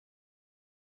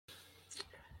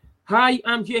Hi,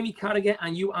 I'm Jamie Carragher,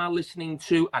 and you are listening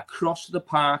to Across the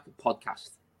Park podcast.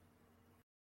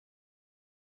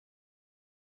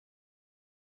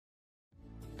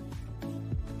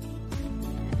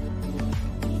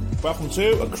 Welcome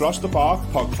to Across the Park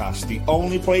podcast, the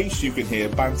only place you can hear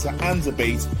banter and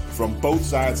debate from both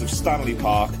sides of Stanley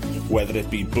Park, whether it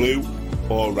be blue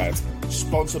or red.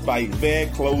 Sponsored by Their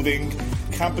Clothing,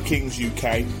 Camper Kings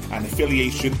UK, and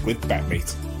affiliation with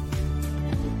BetMate.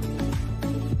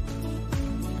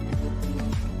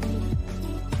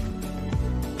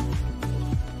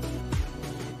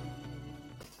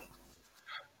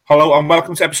 Hello and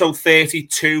welcome to episode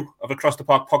 32 of Across the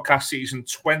Park podcast, season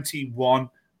 21-22.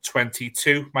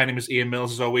 My name is Ian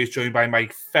Mills, as always, joined by my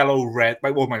brother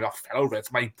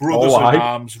in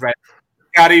arms, Red,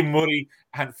 Gary Murray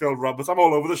and Phil Roberts. I'm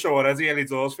all over the show already, early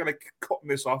doors. I feel like cutting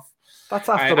this off. That's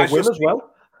after a win as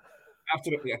well.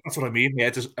 That's what I mean. Yeah,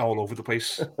 just all over the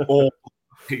place. All over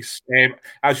the place.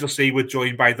 As you'll see, we're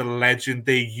joined by the legend,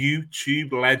 the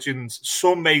YouTube legend.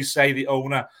 Some may say the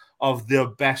owner of the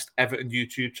best Everton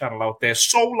YouTube channel out there,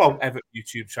 solo Everton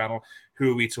YouTube channel.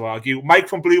 Who are we to argue? Mike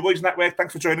from Blue Boys Network,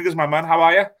 thanks for joining us, my man. How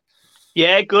are you?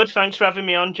 Yeah, good. Thanks for having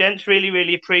me on, gents. Really,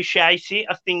 really appreciate it.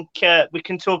 I think we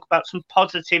can talk about some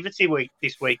positivity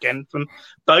this weekend from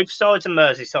both sides of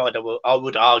Merseyside, I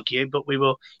would argue, but we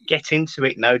will get into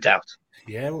it, no doubt.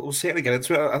 Yeah, we'll certainly get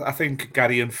into it. I think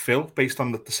Gary and Phil, based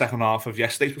on the second half of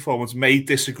yesterday's performance, may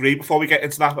disagree. Before we get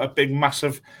into that, a big,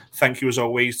 massive thank you, as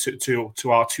always,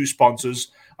 to our two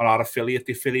sponsors and our affiliate.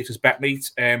 The affiliate is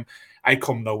BetMate. I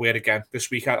come nowhere again this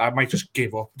week. I might just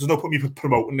give up. There's no point me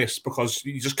promoting this because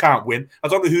you just can't win. I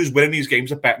don't know who's winning these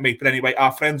games at BetMate, but anyway,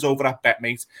 our friends over at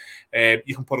BetMate,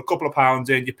 you can put a couple of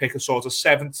pounds in, you pick a sort of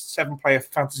seven-player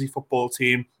fantasy football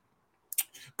team,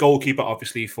 goalkeeper,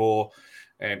 obviously, for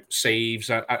saves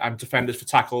and defenders for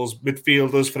tackles,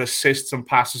 midfielders for assists and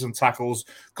passes and tackles,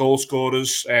 goal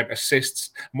scorers, assists.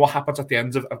 And what happens at the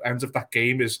end of that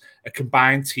game is a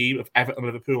combined team of Everton,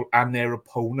 Liverpool, and their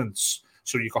opponents.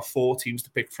 So you've got four teams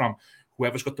to pick from.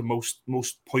 Whoever's got the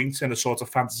most points in a sort of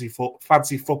fantasy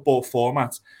football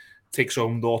format takes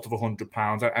home north of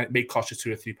 £100, and it may cost you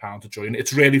 £2 or £3 to join.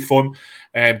 It's really fun.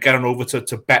 Get on over to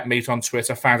BetMate on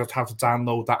Twitter, find out how to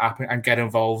download that app and get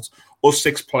involved. Us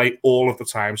six play all of the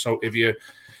time. So if you're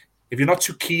not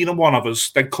too keen on one of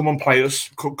us, then come and play us.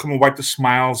 Come and wipe the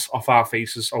smiles off our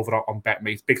faces over on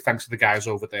BetMate. Big thanks to the guys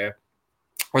over there.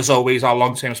 As always, our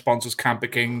long-term sponsors, Camper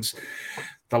Kings.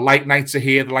 The light nights are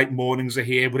here, the light mornings are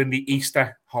here. We're in the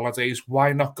Easter holidays.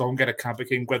 Why not go and get a Camper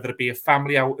King, whether it be a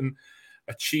family outing,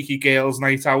 a cheeky girls'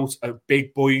 night out, a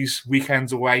big boys'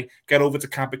 weekends away? Get over to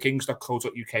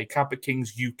camperkings.co.uk. Camper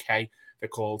Kings UK, they're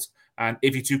called. And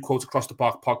if you do quote Across the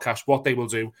Park podcast, what they will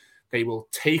do, they will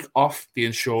take off the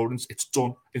insurance. It's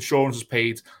done. Insurance is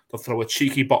paid. They'll throw a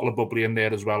cheeky bottle of bubbly in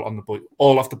there as well,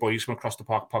 all off the boys from Across the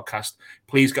Park podcast.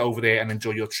 Please get over there and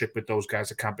enjoy your trip with those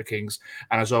guys at Camper Kings.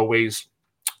 And as always,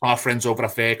 our friends over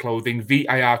at Their Clothing,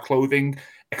 VIR Clothing,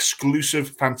 exclusive,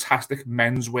 fantastic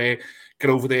menswear. Get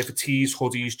over there for tees,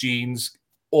 hoodies, jeans,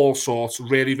 all sorts.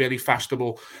 Really, really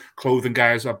fashionable clothing,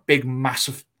 guys. A big,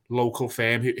 massive local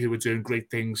firm who are doing great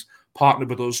things. Partner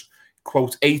with us.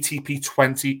 Quote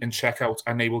ATP20 in checkout,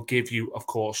 and they will give you, of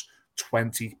course,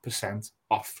 20%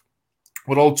 off.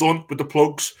 We're all done with the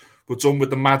plugs. We're done with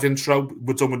the mad intro.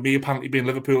 We're done with me apparently being a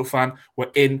Liverpool fan.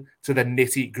 We're into the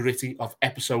nitty-gritty of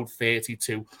episode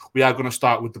 32. We are going to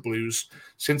start with the Blues.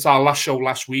 Since our last show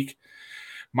last week,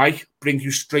 Mike, bring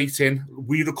you straight in.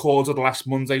 We recorded last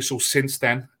Monday, so since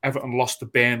then, Everton lost to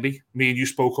Burnley. Me and you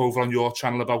spoke over on your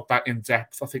channel about that in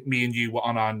depth. I think me and you were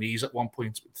on our knees at one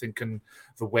point thinking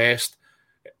the worst.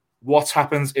 What's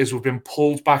happened is we've been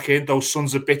pulled back in. Those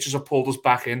sons of bitches have pulled us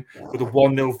back in with a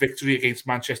 1-0 victory against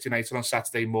Manchester United on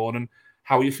Saturday morning.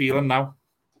 How are you feeling now?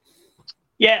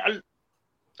 Yeah,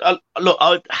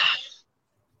 look,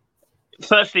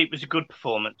 firstly, it was a good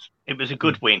performance. It was a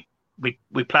good win.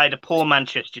 We played a poor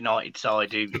Manchester United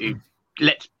side who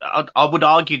I would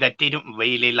argue they didn't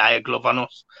really lay a glove on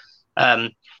us.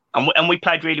 And we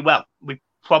played really well. We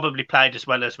probably played as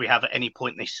well as we have at any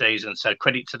point this season. So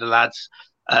credit to the lads.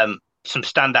 Some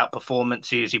standout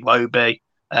performances, Iwobi,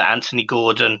 Anthony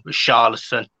Gordon,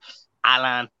 Richarlison,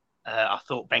 Alan. I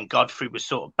thought Ben Godfrey was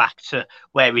sort of back to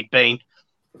where he'd been.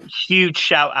 Huge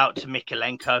shout out to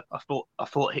Mikalenko. I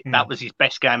thought that was his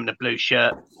best game in the blue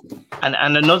shirt. And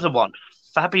another one,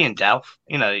 Fabian Delph.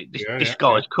 You know, this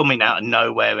guy's coming out of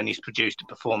nowhere and he's produced a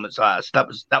performance like that.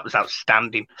 So that was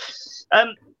outstanding.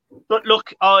 But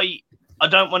look, I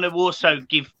don't want to also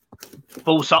give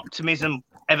false optimism.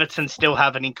 Everton still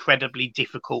have an incredibly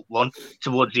difficult run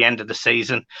towards the end of the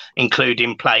season,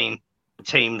 including playing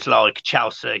teams like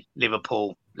Chelsea,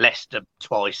 Liverpool, Leicester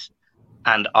twice,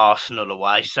 and Arsenal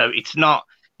away. So it's not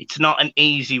an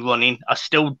easy running.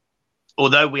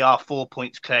 Although we are 4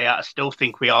 points clear, I still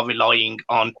think we are relying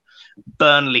on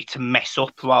Burnley to mess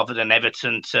up rather than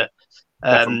Everton to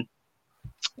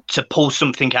pull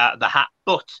something out of the hat.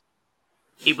 But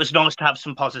it was nice to have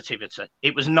some positivity.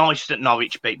 It was nice that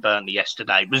Norwich beat Burnley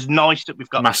yesterday. It was nice that we've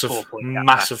got massive, 4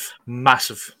 points.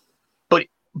 Massive.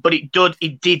 But it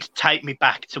did take me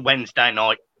back to Wednesday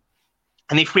night.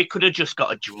 And if we could have just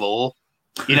got a draw,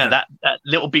 that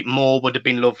little bit more would have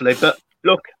been lovely. But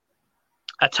look,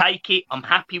 I take it. I'm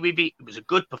happy with it. It was a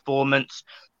good performance.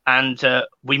 And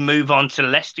we move on to the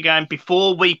Leicester game.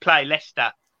 Before we play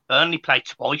Leicester, Burnley play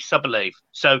twice, I believe.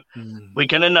 So we're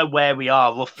going to know where we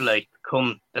are roughly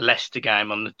come the Leicester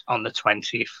game on the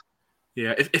 20th.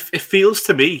 Yeah, it feels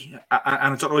to me,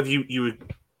 and I don't know if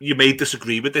you may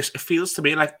disagree with this, it feels to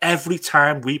me like every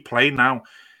time we play now,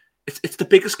 it's the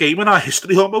biggest game in our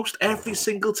history almost. Every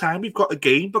single time we've got a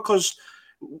game, because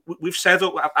I've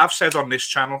said on this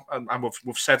channel, and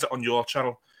we've said it on your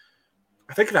channel,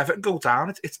 I think if Everton go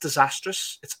down, it's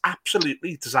disastrous. It's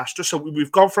absolutely disastrous. So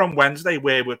we've gone from Wednesday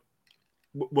where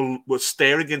we're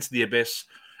staring into the abyss,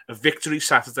 a victory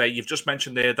Saturday. You've just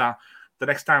mentioned there that the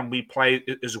next time we play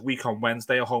is a week on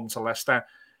Wednesday at home to Leicester.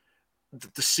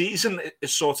 The season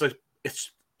is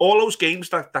it's all those games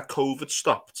that COVID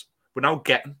stopped, we're now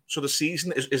getting. So the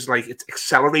season is like, it's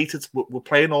accelerated. We're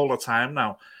playing all the time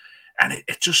now. And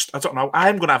it just, I don't know,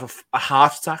 I'm going to have a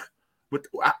heart attack.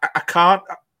 I can't,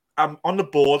 I'm on the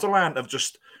borderline of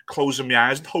just closing my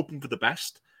eyes and hoping for the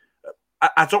best.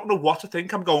 I don't know what to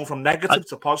think. I'm going from negative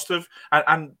to positive.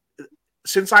 And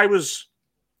since I was,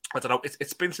 I don't know,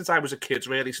 it's been since I was a kid,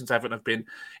 really, since Everton have been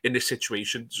in this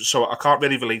situation. So I can't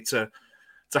really relate to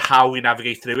how we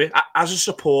navigate through it. As a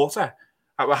supporter,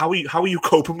 how are you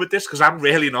coping with this? Because I'm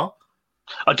really not.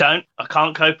 I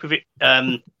can't cope with it.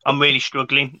 I'm really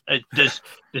struggling. There's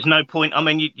no point. I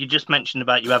mean, you just mentioned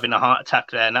about you having a heart attack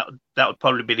there, and that would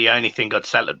probably be the only thing I'd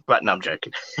sell at. But no, I'm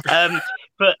joking.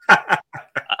 But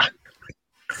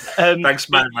thanks,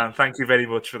 man. Thank you very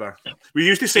much for that. We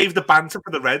usually save the banter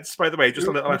for the Reds, by the way. Just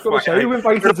a little. You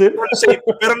invited in.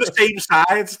 We're on the same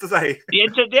sides today.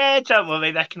 Yeah, don't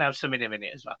worry. They can have some in a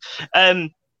minute as well.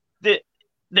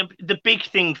 The big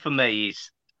thing for me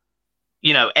is,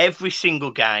 every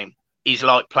single game is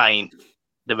like playing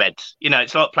the Reds.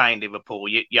 It's like playing Liverpool.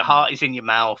 Your heart is in your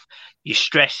mouth. You're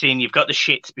stressing. You've got the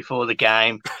shits before the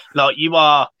game. Like you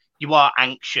are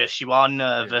anxious. You are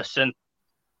nervous. And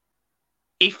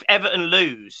if Everton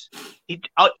lose,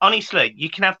 honestly, you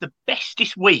can have the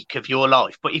bestest week of your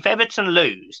life. But if Everton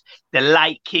lose the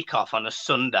late kickoff on a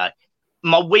Sunday,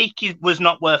 my week was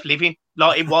not worth living.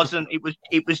 Like it wasn't.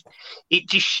 It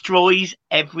destroys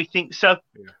everything. So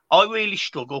I really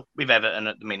struggle with Everton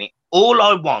at the minute. All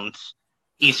I want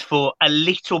is for a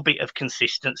little bit of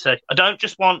consistency. I don't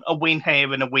just want a win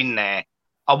here and a win there.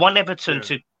 I want Everton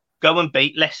to go and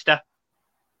beat Leicester,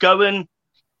 go and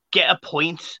get a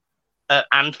point at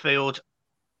Anfield.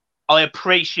 I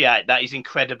appreciate that is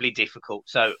incredibly difficult.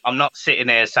 So I'm not sitting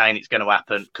there saying it's going to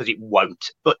happen, because it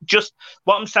won't. But just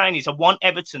what I'm saying is I want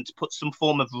Everton to put some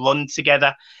form of run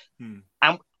together.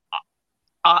 And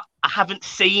I haven't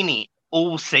seen it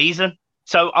all season.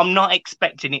 So I'm not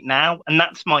expecting it now. And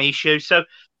that's my issue. So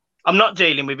I'm not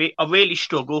dealing with it. I really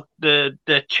struggle. The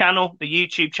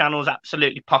YouTube channel is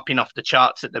absolutely popping off the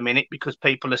charts at the minute, because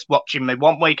people are watching me.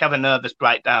 1 week have a nervous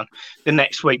breakdown, the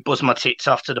next week buzz my tits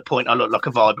off to the point I look like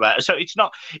a vibrator. So it's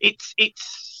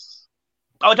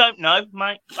I don't know,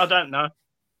 mate. I don't know.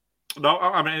 No,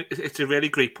 I mean, it's a really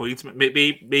great point.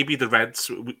 Maybe the Reds,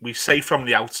 we say from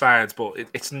the outside, but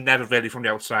it's never really from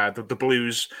the outside. The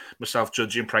Blues, myself,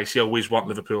 Judgy and Pricey, always want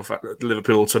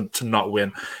Liverpool to not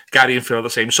win. Gary and Phil are the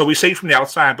same. So we say from the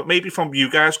outside, but maybe from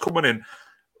you guys coming in,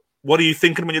 what are you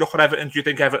thinking when you look at Everton? Do you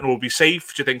think Everton will be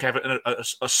safe? Do you think Everton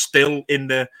are still in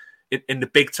the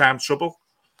big time trouble?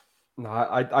 No,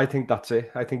 I think that's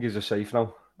it. I think he's safe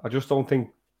now. I just don't think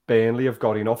Burnley have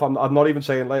got enough. I'm not even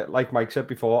saying, like Mike said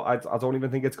before, I don't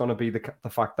even think it's going to be the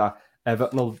fact that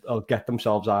Everton will get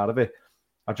themselves out of it.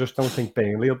 I just don't think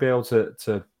Burnley will be able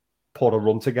to put a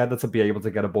run together to be able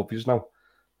to get above us now.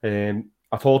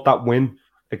 I thought that win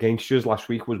against us last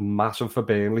week was massive for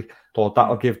Burnley. Thought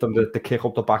that'll give them the kick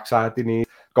up the backside they need.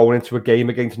 Going into a game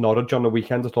against Norwich on the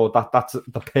weekend, I thought that's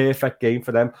the perfect game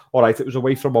for them. All right, it was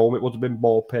away from home. It would have been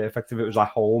more perfect if it was at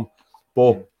home.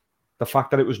 But the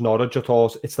fact that it was Norwich, I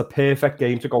thought it's the perfect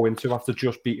game to go into after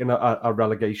just beating a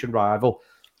relegation rival.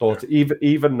 Thought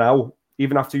even now,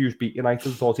 even after you've beat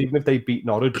United, thought even if they beat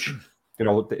Norwich,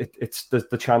 it's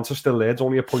the chance is still there. It's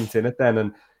only a point in it then,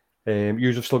 and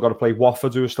You've still got to play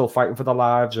Watford, who are still fighting for their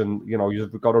lives, and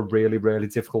you've got a really, really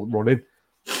difficult run in.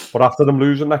 But after them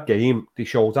losing that game, they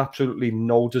showed absolutely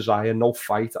no desire, no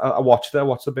fight. I watched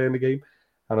the Burnley game,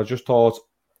 and I just thought,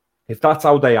 if that's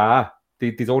how they are,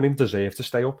 they don't even deserve to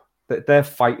stay up. They're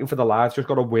fighting for their lives. Just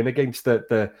got to win against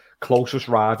the closest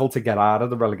rival to get out of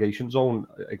the relegation zone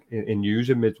in news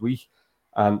in midweek,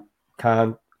 and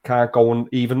can't go and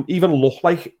even look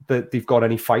like that they've got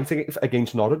any fight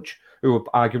against Norwich, who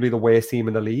are arguably the worst team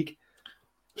in the league.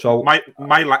 So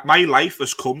my life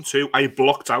has come to. I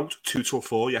blocked out 2 till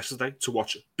 4 yesterday to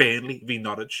watch Burnley v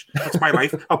Norwich. That's my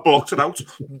life. I blocked it out.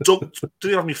 Didn't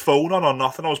have my phone on or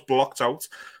nothing. I was blocked out.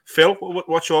 Phil,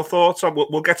 what's your thoughts on?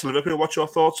 We'll get to Liverpool. What's your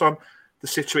thoughts on the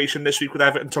situation this week with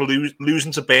Everton to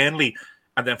losing to Burnley,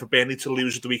 and then for Burnley to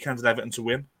lose at the weekend and Everton to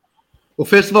win? Well,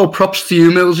 first of all, props to you,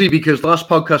 Millsy, because the last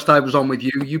podcast I was on with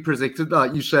you, you predicted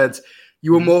that. You said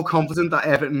you were more confident that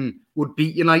Everton would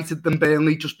beat United than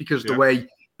Burnley just because the way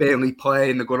Burnley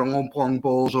play and they're going to lump long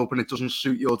balls up and it doesn't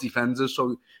suit your defenders.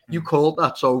 So you called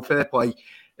that, so fair play.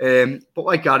 But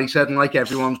like Gary said, and like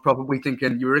everyone's probably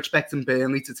thinking, you were expecting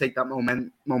Burnley to take that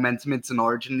momentum into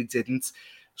Norwich, and they didn't.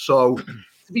 So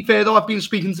to be fair, though, I've been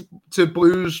speaking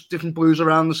to different Blues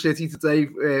around the city today,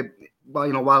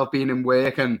 while I've been in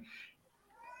work, and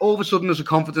all of a sudden there's a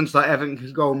confidence that Everton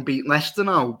can go and beat Leicester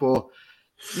now. But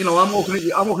I'm looking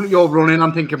at your running.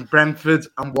 I'm thinking Brentford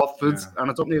and Watford, and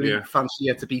I don't really fancy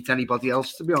it to beat anybody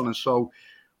else, to be honest. So,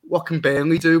 what can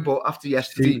Burnley do? But after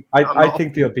yesterday, I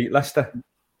think they'll beat Leicester.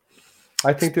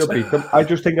 I think they'll beat them. I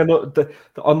just think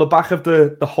on the back of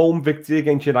the home victory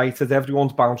against United,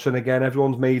 everyone's bouncing again.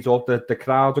 Everyone's made up. The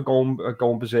crowd are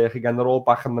going berserk again. They're all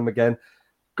backing them again.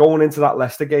 Going into that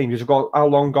Leicester game, you've got how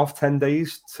long off? 10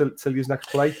 days till his next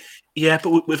play. Yeah,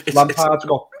 but Lampard's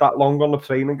got that long on the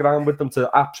training ground with them to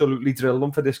absolutely drill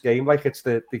them for this game, like it's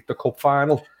the cup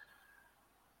final.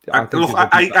 I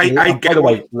get the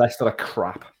way Leicester are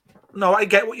crap. No, I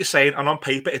get what you're saying, and on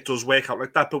paper it does work out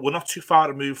like that. But we're not too far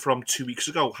removed from 2 weeks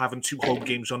ago having 2 home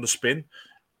games on the spin,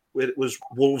 where it was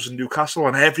Wolves and Newcastle,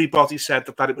 and everybody said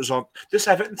that it was on. This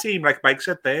Everton team, like Mike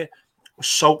said there, was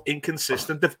so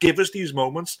inconsistent. They've given us these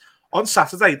moments. On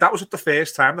Saturday, that was at the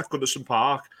first time that Goodison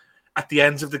Park, at the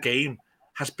end of the game,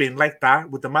 has been like that,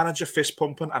 with the manager fist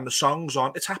pumping and the songs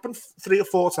on. It's happened 3 or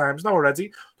 4 times now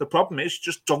already. The problem is,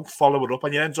 just don't follow it up,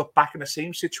 and you end up back in the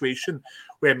same situation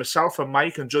where myself and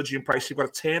Mike and Judgy and Pricey have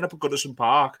got to turn up at Goodison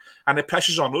Park, and the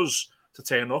pressure's on us to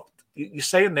turn up. You're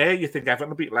saying there you think Everton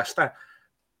will beat Leicester.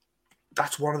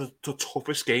 That's one of the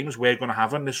toughest games we're going to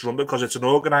have in this run, because it's an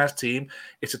organised team.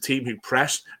 It's a team who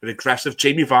press and aggressive.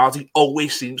 Jamie Vardy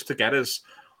always seems to get us.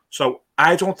 So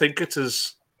I don't think it's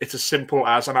as simple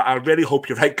as, and I really hope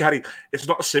you're right, Gary, it's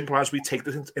not as simple as we take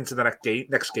this into the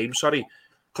next game,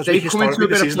 because we historically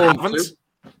this season haven't.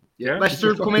 Yeah, Leicester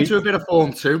have come into a bit of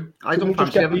form too. I don't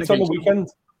fancy having on the weekend.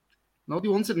 No, they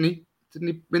won, didn't he? Didn't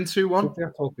he win 2-1?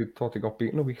 I thought they got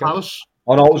beaten the weekend. Palace.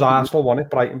 Oh no, it was Arsenal won it.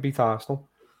 Brighton beat Arsenal.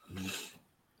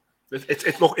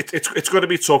 It's going to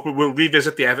be tough. We'll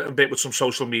revisit the Everton bit with some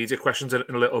social media questions in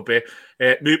a little bit.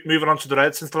 Moving on to the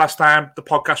Reds. Since the last time the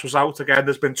podcast was out, again,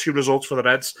 there's been 2 results for the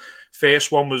Reds.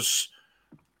 First one was,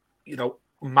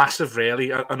 massive,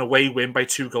 really, an away win by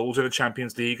 2 goals in the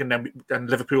Champions League, and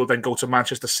Liverpool then go to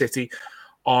Manchester City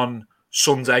on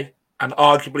Sunday. And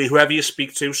arguably, whoever you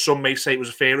speak to, some may say it was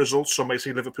a fair result, some may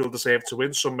say Liverpool deserved to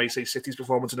win, some may say City's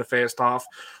performance in the first half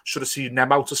should have seen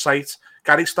them out of sight.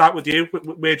 Gary, start with you.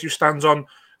 Where do you stand on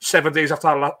 7 days after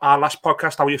our last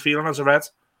podcast? How are you feeling as a Red?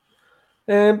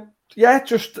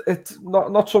 Just it's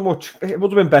not so much. It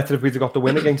would have been better if we'd have got the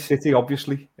win against City,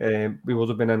 obviously. We would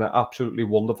have been in an absolutely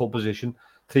wonderful position.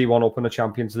 3-1 up in the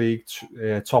Champions League,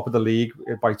 top of the league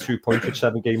by 2 points with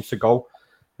 7 games to go.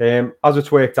 As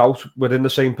it's worked out, we're in the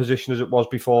same position as it was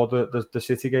before the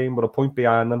City game. We're a point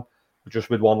behind them, just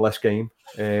with 1 less game.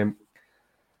 I'm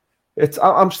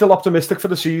still optimistic for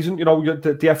the season.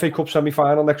 The FA Cup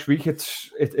semi-final next week.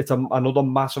 It's another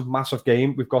massive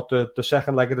game. We've got the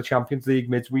second leg of the Champions League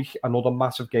midweek. Another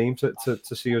massive game to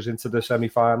see us into the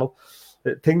semi-final.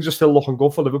 Things are still looking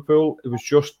good for Liverpool. It was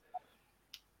just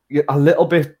a little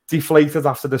bit deflated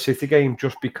after the City game,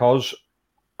 just because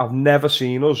I've never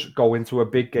seen us go into a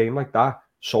big game like that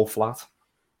so flat.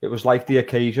 It was like the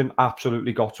occasion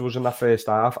absolutely got to us in that first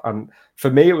half. And for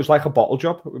me, it was like a bottle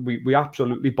job. We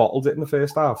absolutely bottled it in the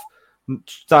first half.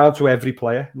 Down to every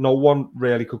player. No one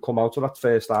really could come out of that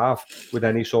first half with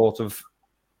any sort of,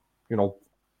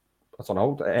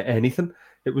 anything.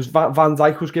 It was Van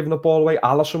Dijk was giving the ball away.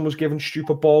 Alisson was giving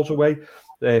stupid balls away.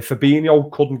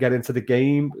 Fabinho couldn't get into the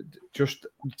game. Just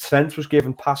Trent was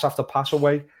giving pass after pass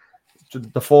away.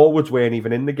 The forwards weren't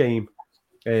even in the game.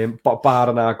 but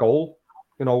barring our goal,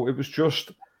 you know, it was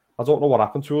just, I don't know what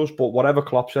happened to us, but whatever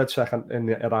Klopp said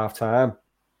at half time,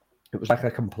 it was like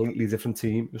a completely different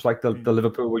team. It was like the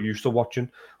Liverpool we're used to watching.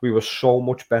 We were so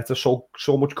much better, so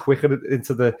much quicker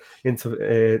into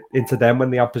them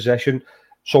when they had possession,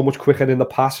 so much quicker in the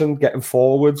passing, getting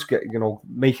forwards,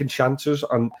 making chances.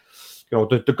 And you know,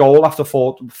 the goal after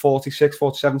 46,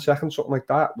 47 seconds, something like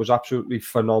that, was absolutely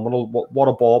phenomenal. What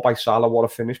a ball by Salah, what a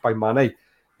finish by Mane.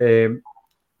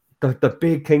 The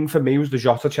big thing for me was the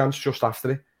Jota chance just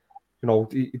after it. You know,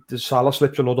 the Salah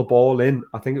slips another ball in.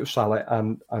 I think it was Salah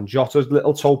and Jota's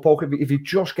little toe poke. If he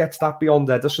just gets that beyond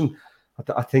Ederson,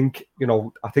 I think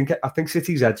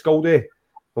City's heads go there.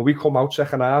 When we come out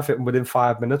second half, and within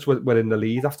 5 minutes we're in the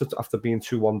lead after being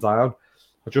 2-1 down.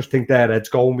 I just think their heads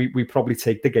go, and we probably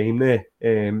take the game there.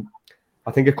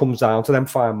 I think it comes down to them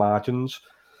fine margins.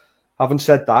 Having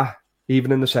said that,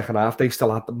 even in the second half, they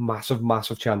still had the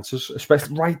massive chances,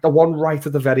 especially the one right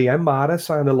at the very end. Mahrez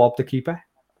trying to lob the keeper.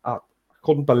 I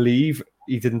couldn't believe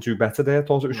he didn't do better there. I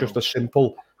thought it was just a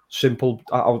simple.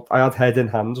 I had head in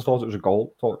hands. I thought it was a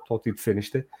goal. Thought he'd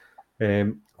finished it.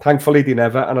 Thankfully, they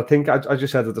never. And I think, as you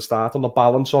said at the start, on the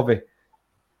balance of it,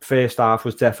 first half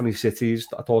was definitely City's.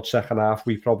 I thought second half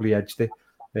we probably edged it.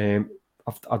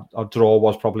 A draw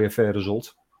was probably a fair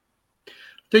result. I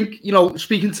think, you know,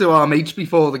 speaking to our mates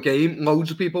before the game,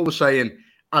 loads of people were saying,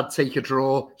 I'd take a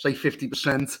draw, say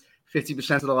 50%.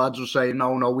 50% of the lads were saying,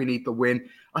 no, we need the win.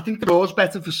 I think the draw's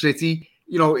better for City.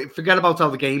 You know, forget about how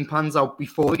the game pans out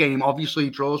before the game. Obviously,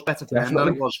 draw's better for them than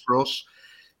it was for us.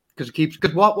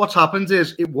 Because what's happened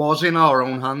is it was in our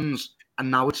own hands, and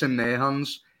now it's in their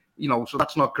hands. You know, so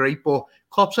that's not great. But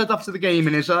Klopp said after the game,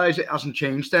 in his eyes, it hasn't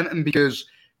changed anything, because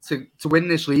to win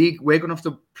this league, we're going to have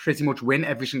to pretty much win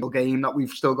every single game that we've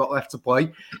still got left to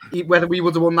play, whether we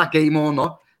would have won that game or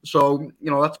not. So, you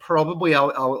know, that's probably how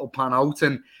it'll pan out.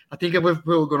 And I think if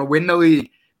Liverpool are going to win the league,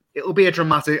 it'll be I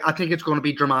think it's going to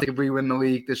be dramatic if we win the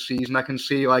league this season. I can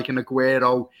see like an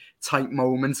Aguero-type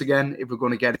moment again if we're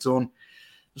going to get it done.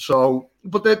 So,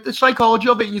 but the psychology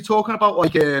of it, you're talking about,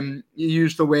 like, you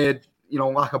used the word, you know,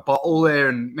 like a bottle there,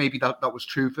 and maybe that was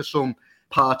true for some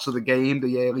parts of the game,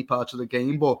 the early parts of the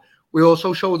game, but we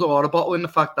also showed a lot of bottle in the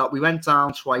fact that we went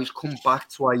down twice, come back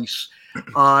twice,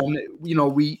 and, you know,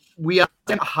 we had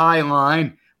a high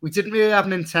line. We didn't really have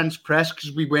an intense press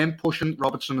because we weren't pushing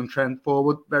Robertson and Trent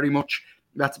forward very much.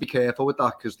 We had to be careful with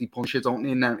that because they punch it, don't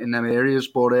they, in them areas.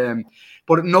 But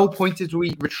at no point did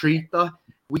we retreat that.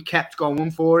 We kept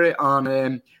going for it,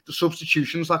 and the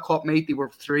substitutions that Klopp made, they were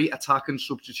 3 attacking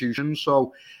substitutions.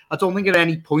 So I don't think at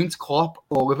any point Klopp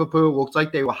or Liverpool looked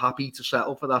like they were happy to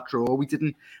settle for that draw. We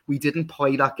didn't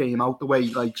play that game out the way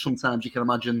like sometimes you can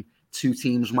imagine two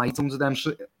teams might under them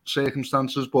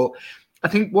circumstances. But I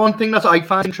think one thing that I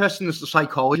find interesting is the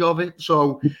psychology of it.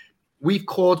 So we've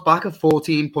clawed back a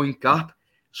 14-point gap.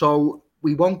 So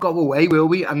we won't go away, will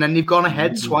we? And then they've gone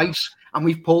ahead twice, and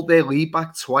we've pulled their lead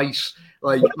back twice.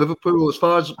 Like Liverpool, as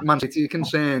far as Man City are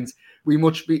concerned, they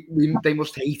must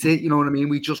hate it. You know what I mean?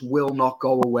 We just will not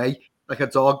go away like a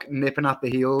dog nipping at the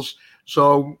heels.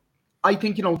 So I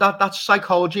think, you know, that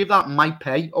psychology of that might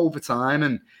pay over time,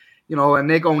 and you know, and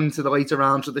they're going into the later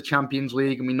rounds of the Champions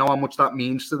League, and we know how much that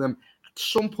means to them. At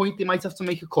some point, they might have to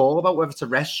make a call about whether to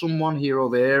rest someone here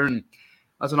or there, and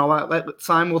I don't know.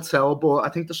 Time will tell, but I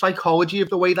think the psychology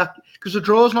of the way that, because a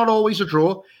draw is not always a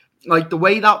draw. Like the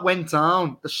way that went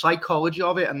down, the psychology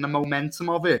of it and the momentum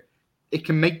of it, it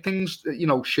can make things, you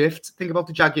know, shift. Think about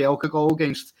the Jagielka goal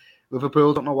against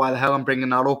Liverpool. Don't know why the hell I'm bringing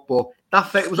that up, but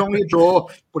it was only a draw,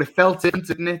 but it felt different,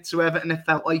 didn't it, to Everton? It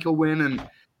felt like a win, and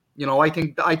you know, I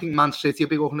think Man City will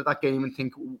be looking at that game and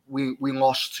think we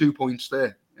lost 2 points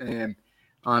there, and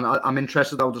I'm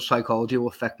interested how the psychology will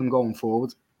affect them going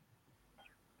forward.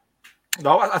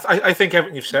 No, I think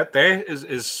everything you've said there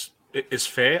is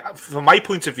fair from my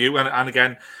point of view, and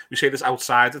again, we say this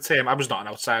outside the team. I was not an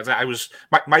outsider. I was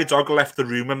my dog left the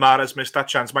room and Mahrez missed that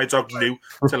chance. My dog knew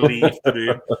to leave the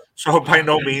room, so by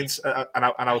no means an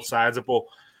outsider. But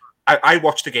I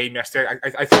watched the game yesterday.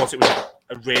 I thought it was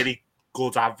a really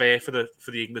good advert for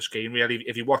the English game. Really,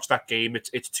 if you watch that game,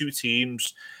 it's two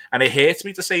teams, and it hurts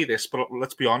me to say this, but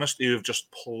let's be honest, who have just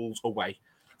pulled away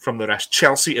from the rest.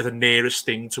 Chelsea are the nearest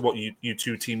thing to what you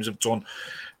two teams have done.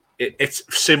 It's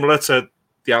similar to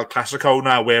the El Clasico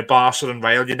now, where Barca and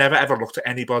Real, you never ever looked at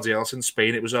anybody else in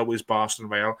Spain. It was always Barca and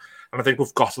Real. And I think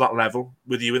we've got to that level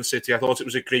with you in City. I thought it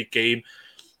was a great game.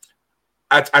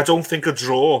 I don't think a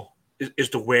draw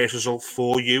is the worst result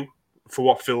for you, for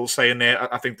what Phil's saying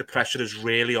there. I think the pressure is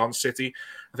really on City.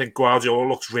 I think Guardiola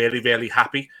looks really, really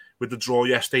happy with the draw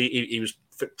yesterday. He was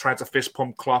trying to fist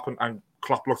pump Klopp, and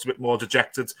Klopp looked a bit more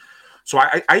dejected. So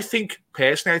I think,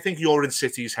 personally, I think you're in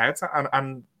City's head,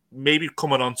 and maybe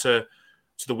coming on to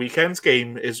the weekend's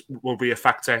game will be a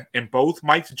factor in both.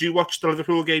 Mike, did you watch the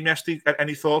Liverpool game yesterday?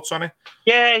 Any thoughts on it?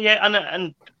 Yeah,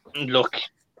 and look,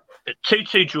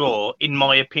 2-2 draw, in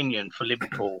my opinion, for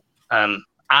Liverpool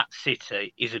at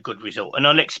City is a good result, and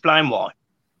I'll explain why.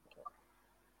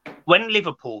 When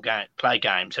Liverpool play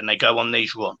games and they go on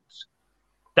these runs,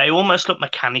 they almost look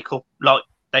mechanical, like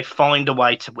they find a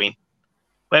way to win.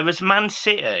 Whereas Man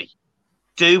City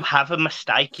do have a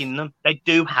mistake in them. They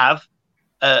do have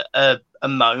a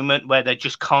moment where they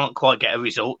just can't quite get a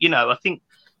result. You know, I think,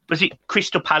 was it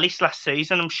Crystal Palace last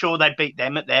season? I'm sure they beat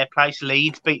them at their place.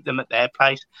 Leeds beat them at their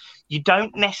place. You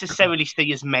don't necessarily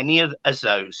see as many as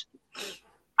those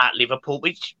at Liverpool,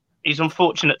 which is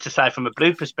unfortunate to say from a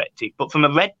blue perspective. But from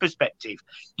a red perspective,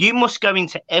 you must go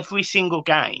into every single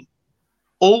game,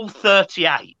 all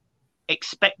 38,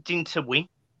 expecting to win.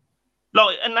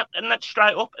 Like, and that's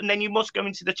straight up. And then you must go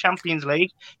into the Champions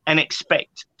League and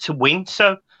expect to win.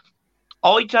 So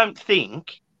I don't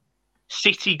think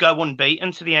City go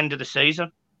unbeaten to the end of the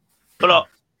season, but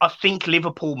I think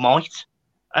Liverpool might.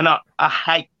 And I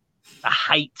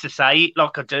hate to say it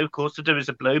like I do, of course I do as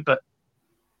a blue, but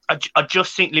I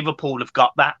just think Liverpool have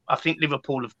got that. I think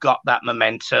Liverpool have got that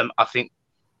momentum. I think,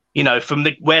 you know, from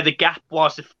where the gap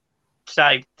was,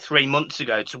 say, 3 months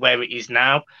ago to where it is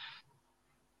now,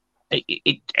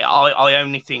 I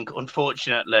only think,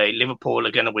 unfortunately, Liverpool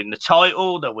are going to win the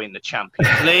title, they'll win the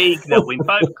Champions League, they'll win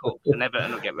both cups, and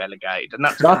Everton will get relegated. And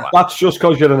that's just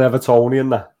because you're an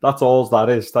Evertonian. That's all that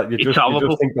is. That you just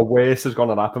think the worst is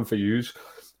going to happen for you.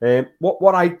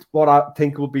 What I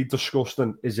think would be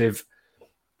disgusting is if,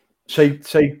 say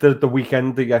the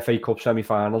weekend, the FA Cup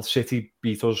semi-final, City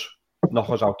beat us, knock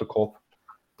us out the cup.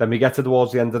 Then we get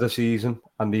towards the end of the season,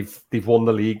 and they've won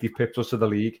the league, they've pipped us to the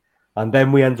league. And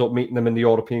then we end up meeting them in the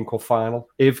European Cup final.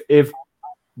 If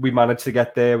we manage to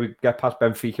get there, we get past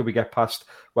Benfica, we get past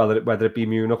whether it be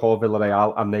Munich or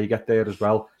Villarreal, and they get there as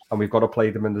well, and we've got to play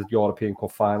them in the European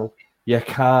Cup final. You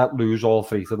can't lose all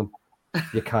three to them.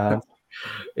 You can't.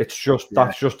 It's just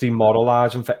that's just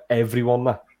demoralising for everyone.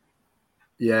 That.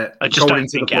 Yeah, I just don't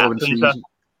think it happens.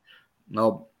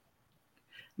 No,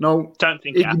 don't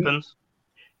think it happens.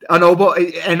 I know, but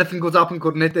anything could happen,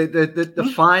 couldn't it?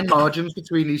 The fine margins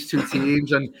between these two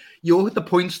teams, and you look at the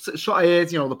points. So I heard,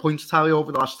 the points tally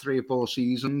over the last 3 or 4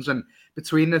 seasons, and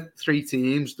between the 3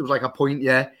 teams, there was like a point.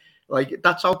 Yeah, like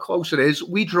that's how close it is.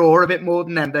 We draw a bit more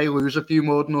than them; they lose a few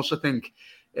more than us, I think.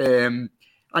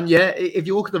 And yeah, if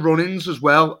you look at the run-ins as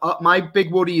well, my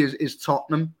big worry is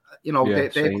Tottenham. They're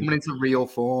coming into real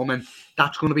form, and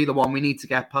that's going to be the one we need to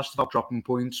get past without dropping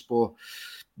points. But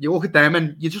you look at them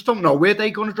and you just don't know where they're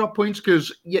going to drop points,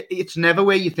 because it's never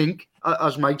where you think,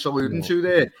 as Mike's alluding to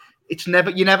there. It's never,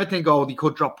 you never think, oh, they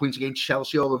could drop points against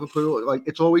Chelsea or Liverpool. Like,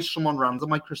 it's always someone random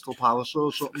like Crystal Palace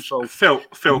or something. So Phil,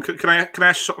 can I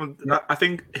ask something? I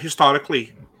think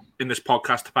historically in this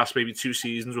podcast, the past maybe 2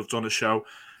 seasons, we've done a show.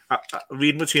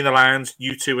 Reading between the lines,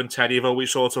 you two and Teddy have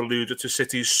always sort of alluded to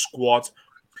City's squad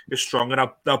is strong.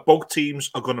 And now both teams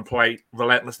are going to play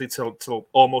relentlessly till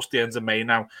almost the end of May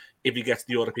now, if you get to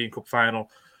the European Cup final.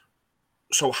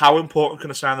 So how important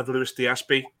can a sign of Luis Diaz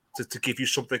be to give you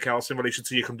something else in relation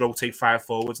to you can rotate 5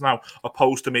 forwards now,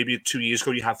 opposed to maybe 2 years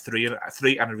ago you had 3 and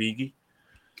Origi?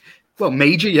 Well,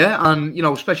 major, yeah, and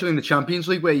especially in the Champions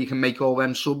League where you can make all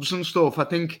them subs and stuff. I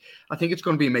think it's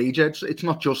going to be major. It's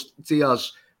not just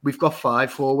Diaz. We've got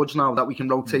 5 forwards now that we can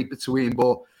rotate between.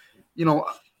 But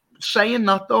saying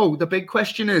that though, the big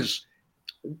question is,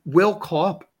 will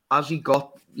Klopp, has he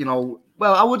got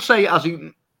well, I would say,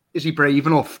 is he brave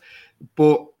enough?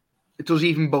 But does he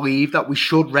even believe that we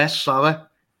should rest Salah?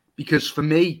 Because for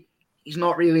me, he's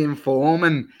not really in form.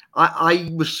 And I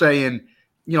was saying,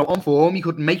 on form, you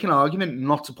could make an argument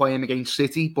not to play him against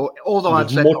City. But although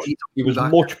I'd said he was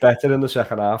much better in the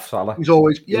second half, Salah. He's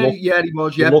always, he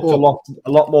was. He looked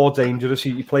a lot more dangerous.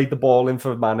 He played the ball in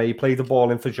for Mane. He played the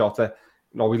ball in for Jota.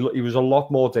 He was a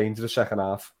lot more dangerous second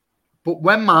half. But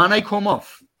when Mane come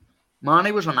off,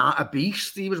 Mane was a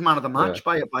beast. He was man of the match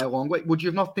by a long way. Would you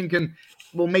have not thinking,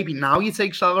 well, maybe now you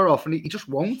take Salah off, and he just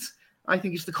won't? I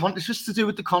think it's just to do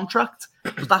with the contract.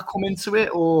 Does that come into it,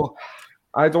 or?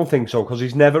 I don't think so, because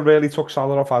he's never really took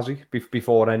Salah off, has he?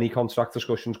 Before any contract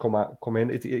discussions come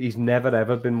in, he's never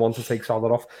ever been one to take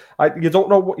Salah off. You don't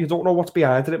know what's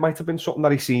behind it. It might have been something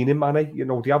that he's seen in Mane.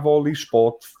 They have all these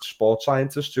sports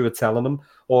scientists who are telling him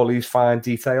all these fine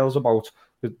details about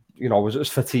you know, his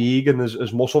fatigue and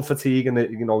his muscle fatigue, and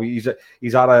you know, he's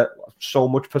at so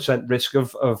much % risk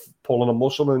of pulling a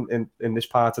muscle in this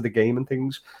part of the game and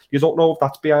things. You don't know if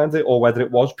that's behind it or whether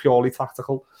it was purely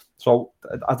tactical. So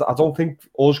I don't think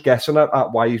us guessing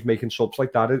at why he's making subs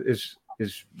like that is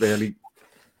really.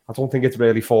 I don't think it's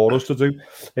really for us to do.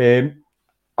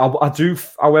 I do,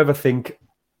 however, think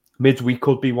midweek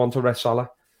could be one to rest Salah.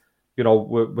 You know,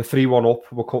 we're 3-1 up.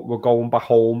 We're going back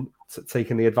home,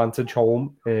 taking the advantage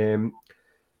home. You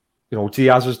know,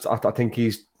 Diaz is. I think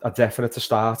he's a definite to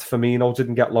start. Firmino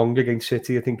didn't get long against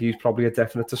City. I think he's probably a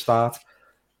definite to start.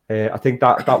 I think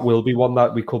that will be one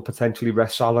that we could potentially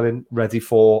rest Salah in, ready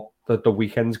for the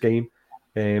weekend's game.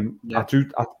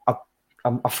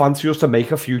 I fancy us to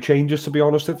make a few changes, to be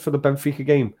honest, for the Benfica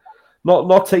game.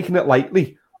 Not taking it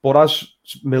lightly, but as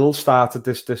Mills started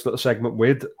this little segment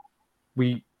with,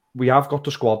 we have got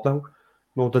the squad now.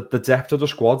 You know, the depth of the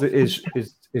squad is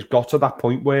got to that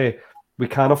point where we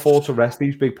can't afford to rest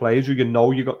these big players who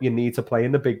you need to play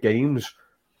in the big games,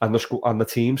 and the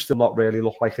team still not really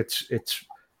look like it's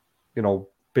you know,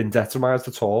 been determined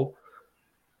at all.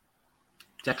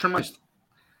 Determined.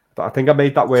 I think I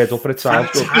made that word up, but it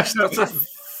sounds good. That's a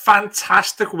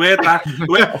fantastic word. That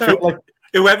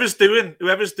whoever's doing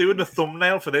the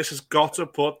thumbnail for this has got to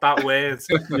put that word.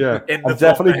 Yeah, I'm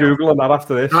definitely googling that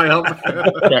after this. I am.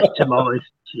 Determined.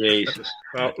 Jesus.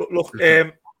 Well, look,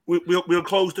 we'll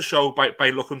close the show by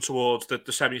looking towards the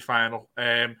semi-final.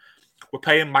 We're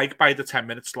paying Mike by the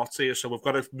 10-minute slots here, so we've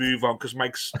got to move on because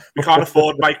we can't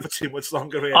afford Mike for too much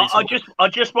longer. Really, I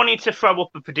just wanted to throw up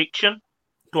a prediction.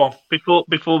 Go on.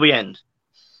 Before we end.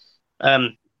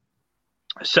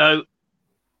 So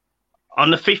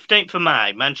on the 15th of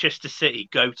May, Manchester City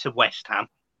go to West Ham.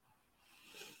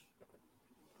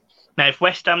 Now, if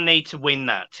West Ham need to win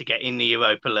that to get in the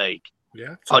Europa League,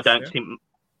 I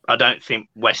don't think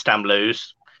West Ham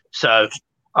lose. So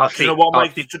I think. Do you know what,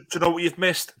 Mike? Do you know what you've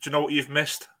missed?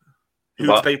 Who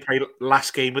did they play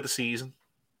last game of the season?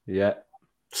 Yeah,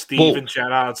 Steven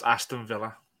Gerrard's Aston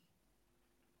Villa.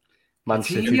 Man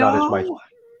City, that is, Mike.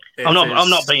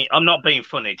 I'm not being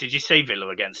funny. Did you see Villa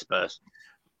against Spurs?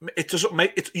 It doesn't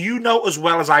make it. You know as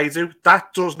well as I do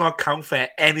that does not count for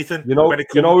anything. You'll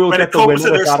get the win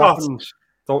if that happens,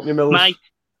 don't you, Mills?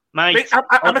 Mate,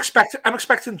 I'm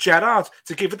expecting Gerrard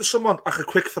to give it to someone like a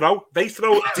quick throw. They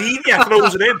throw Digne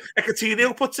throws it in.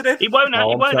 Coutinho puts it in. It won't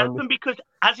happen because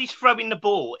as he's throwing the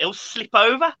ball, he'll slip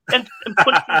over and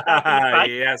punch himself in the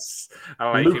face. Yes,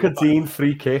 Luca Dean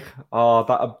free kick.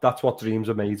 Oh, that's what dreams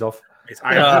are made of.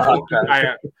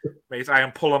 I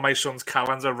am pulling my son's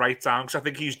calendar right down because I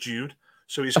think he's June,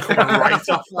 so he's coming right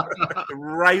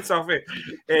off it.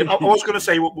 I was going to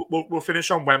say we'll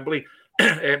finish on Wembley.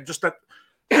 Just that.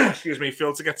 Excuse me,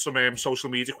 Phil, to get some social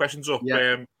media questions up.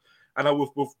 Yeah. I know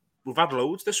we've had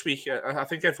loads this week. I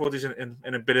think everybody's in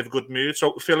a bit of a good mood.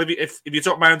 So, Phil, if you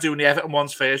don't mind doing the Everton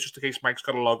ones first, just in case Mike's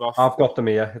got to log off. I've got them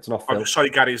here. It's not Phil. Oh, sorry,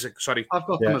 Gary. Sorry. I've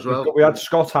got them as well. We had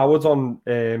Scott Howard on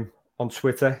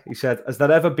Twitter. He said, "Has there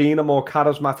ever been a more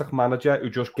charismatic manager who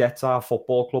just gets our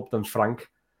football club than Frank?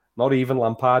 Not even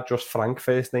Lampard, just Frank,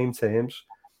 first name terms.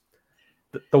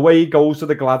 The way he goes to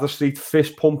the Gladys Street,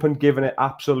 fist pumping, giving it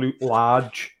absolute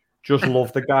large. Just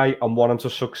love the guy and want him to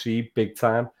succeed big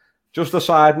time." Just a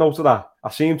side note to that, I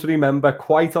seem to remember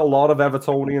quite a lot of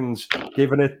Evertonians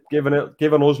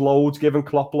giving us loads, giving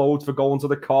Klopp loads for going to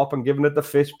the Kop and giving it the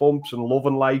fist bumps and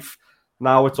loving life.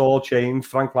 Now it's all changed.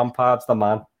 Frank Lampard's the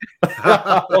man.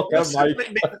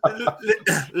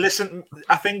 Listen,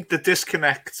 I think the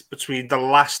disconnect between the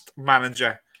last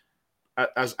manager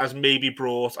as maybe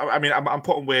brought. I mean, I'm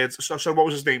putting words. So what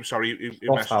was his name? Sorry, who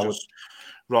messaged us?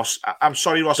 Ross. I'm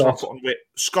sorry, Ross.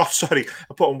 Scott. Sorry,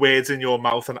 I'm putting words in your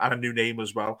mouth and a new name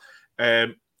as well.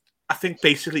 I think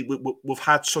basically we've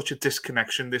had such a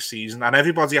disconnection this season, and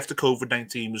everybody after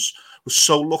COVID-19 was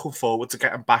so looking forward to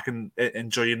getting back and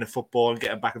enjoying the football and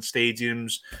getting back in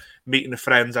stadiums, meeting the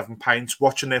friends, having pints,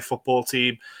 watching their football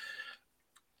team.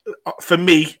 For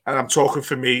me, and I'm talking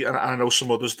for me, and I know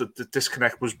some others, the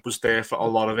disconnect was there for a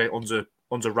lot of it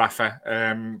under Rafa.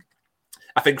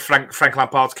 I think Frank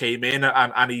Lampard came in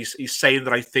and he's saying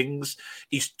the right things.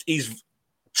 He's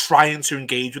trying to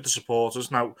engage with the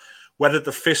supporters now. Whether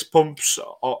the fist pumps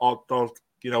or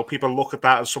people look at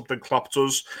that as something Klopp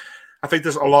does, I think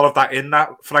there's a lot of that in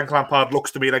that. Frank Lampard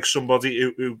looks to me like somebody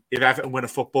who if Everton win a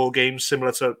football game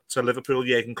similar to Liverpool,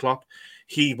 Jurgen Klopp,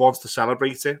 he wants to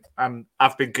celebrate it. And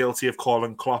I've been guilty of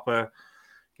calling Klopp a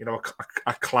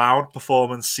clown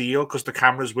performance seal because the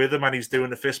camera's with him and he's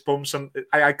doing the fist bumps. And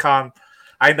I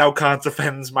now can't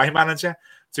defend my manager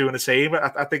doing the same.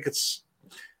 I think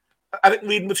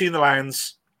reading between the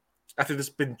lines, I think there's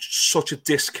been such a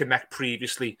disconnect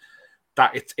previously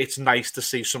that it's nice to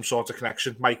see some sort of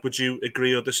connection. Mike, would you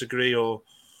agree or disagree? Or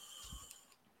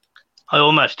I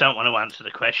almost don't want to answer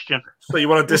the question. So you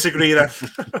want to disagree then?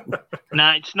 No,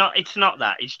 it's not. It's not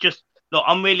that. It's just, look,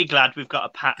 I'm really glad we've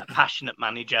got a passionate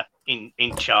manager in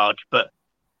charge, but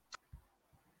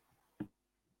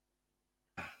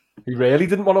he really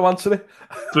didn't want to answer it.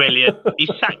 Brilliant. He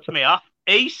sacked me off.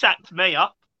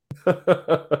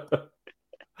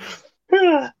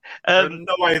 I have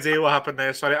no idea what happened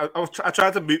there. Sorry, I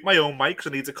tried to mute my own mic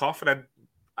because I need to cough, and then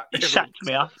he sacked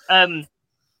me off.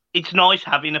 It's nice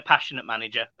having a passionate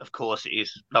manager. Of course, it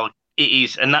is. Like, it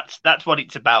is, and that's what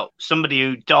it's about. Somebody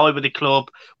who die with the club,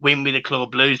 win with the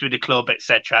club, lose with the club,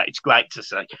 etc. It's great to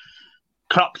see.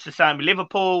 Klopp's the same with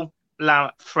Liverpool.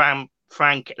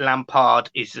 Frank Lampard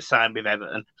is the same with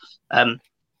Everton.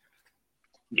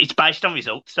 It's based on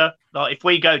results, though. Like, if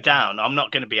we go down, I'm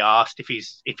not going to be asked if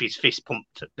he's fist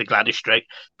pumped the Gladys Street,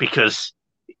 because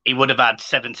he would have had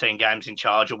 17 games in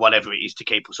charge or whatever it is to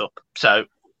keep us up. So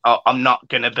I'm not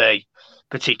going to be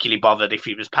particularly bothered if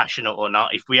he was passionate or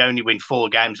not. If we only win 4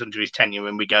 games under his tenure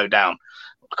and we go down,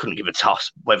 I couldn't give a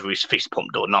toss whether he's fist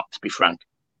pumped or not, to be frank.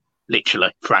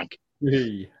 Literally, frank.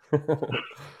 Hey.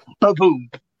 Boom.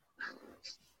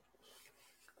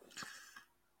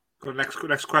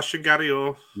 Next question, Gary,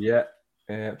 or yeah,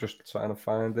 just trying to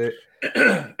find it.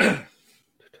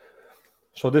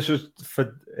 So this is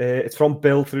for it's from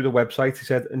Bill through the website. He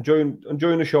said, enjoying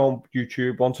the show on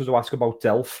YouTube. Wanted to ask about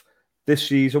Delph. This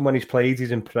season, when he's played, he's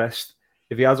impressed.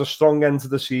 If he has a strong end to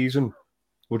the season,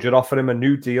 would you offer him a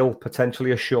new deal,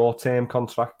 potentially a short-term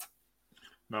contract?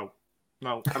 No.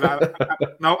 And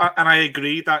I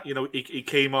agree that, you know, he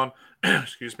came on,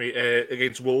 excuse me,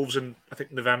 against Wolves in, I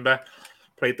think, November.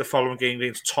 Played the following game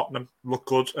against Tottenham, looked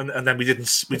good, and then we didn't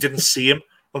see him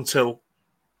until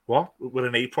what? We're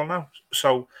in April now.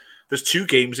 So there's 2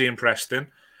 games he impressed in.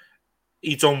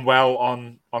 He done well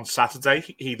on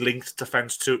Saturday. He linked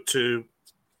defence to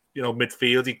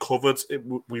midfield. He covered.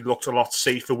 We looked a lot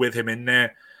safer with him in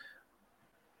there.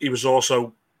 He was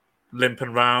also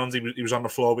limping round. He was on the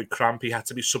floor with cramp. He had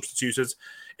to be substituted.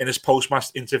 In his post-match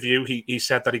interview, he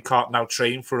said that he can't now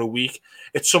train for a week.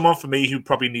 It's someone for me who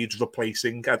probably needs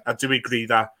replacing. I do agree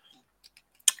that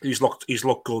he's looked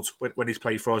good when he's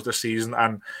played for us this season,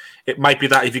 and it might be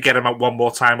that if you get him out 1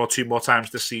 more time or 2 more times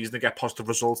this season and get positive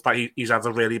results, that he's had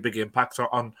a really big impact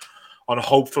on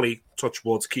hopefully, touch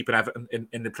wood, keeping Everton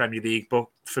in the Premier League. But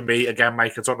for me, again,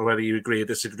 Mike, I don't know whether you agree or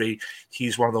disagree,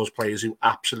 he's one of those players who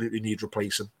absolutely need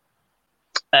replacing.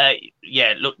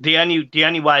 Yeah, look, the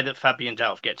only way that Fabian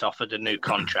Delph gets offered a new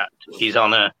contract is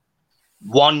on a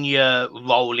 1-year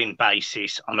rolling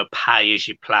basis on a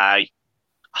pay-as-you-play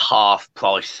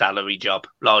half-price salary job.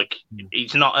 Like,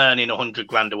 he's not earning 100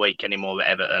 grand a week anymore at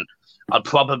Everton. I'd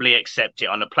probably accept it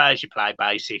on a pay-as-you-play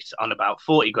basis on about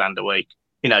 40 grand a week.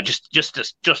 You know,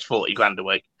 just 40 grand a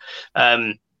week.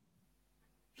 And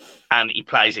he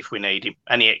plays if we need him,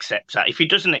 and he accepts that. If he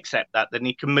doesn't accept that, then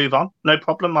he can move on. No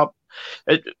problem.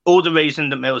 All the reason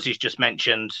that Mills has just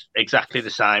mentioned, exactly the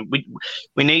same.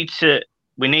 We need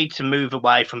to move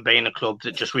away from being a club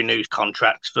that just renews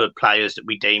contracts for players that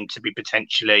we deem to be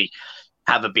potentially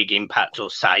have a big impact or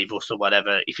save us or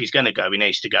whatever. If he's going to go, he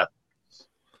needs to go.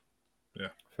 Yeah,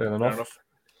 fair enough.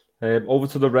 Over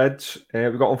to the Reds.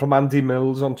 We got one from Andy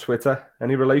Mills on Twitter.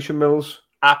 Any relation, Mills?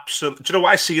 Absolutely. Do you know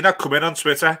what? I see that come in on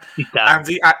Twitter.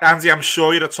 Andy, I'm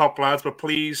sure you're the top lads, but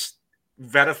please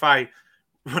verify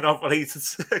we're not related,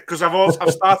 because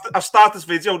I've started this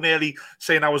video nearly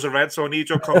saying I was a Red, so I need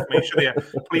your confirmation here.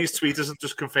 Please tweet us and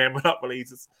just confirm we're not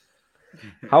related.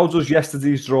 How does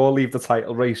yesterday's draw leave the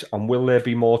title race, and will there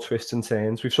be more twists and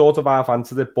turns? We've sort of half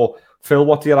answered it, but Phil,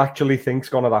 what do you actually think's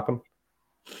going to happen?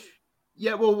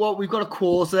 Yeah, well, we've got a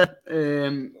quarter,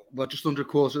 just under a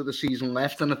quarter of the season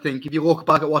left, and I think if you look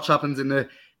back at what's happened in the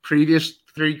previous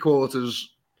 3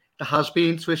 quarters, there has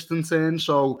been twists and turns,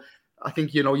 so I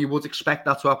think, you would expect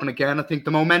that to happen again. I think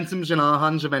the momentum's in our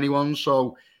hands, if anyone.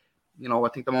 So, I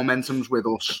think the momentum's with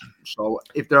us. So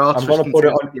if there are, Phil, I'm going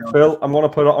to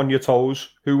put it on your toes.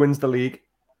 Who wins the league?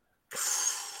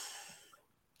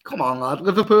 Come on, lad,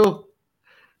 Liverpool.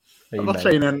 Amen. I'm not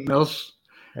saying anything else.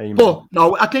 Amen. But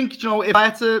no, I think if I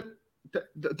had to,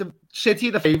 the City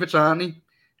are the favourites, aren't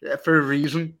they? For a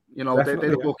reason, they're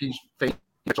the bookies' favourites.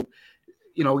 So,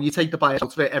 you take the bias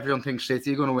out of it. Everyone thinks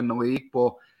City are going to win the league,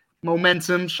 but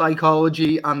momentum,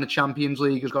 psychology, and the Champions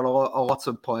League has got a lot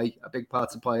to play, a big part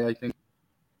to play, I think.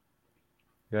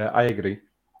 Yeah, I agree.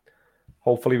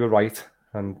 Hopefully we're right,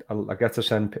 and I get to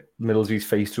send Millsy's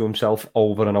face to himself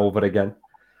over and over again.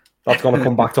 That's going to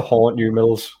come back to haunt you,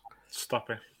 Mills. Stop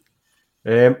it.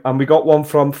 And we got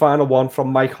final one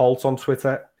from Mike Holt on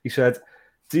Twitter. He said,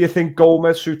 do you think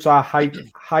Gomez suits our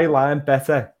high line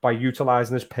better by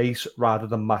utilising his pace rather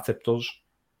than Matip does?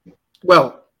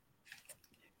 Well,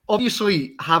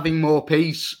 obviously, having more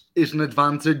pace is an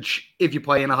advantage if you're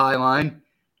playing a high line.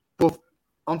 But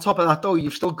on top of that, though,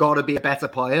 you've still got to be a better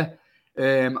player.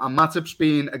 And Matip's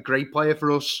been a great player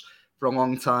for us for a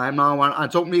long time now. And I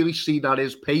don't really see that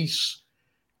his pace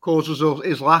causes us,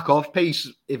 his lack of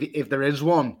pace, if there is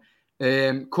one,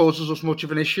 causes us much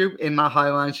of an issue in that high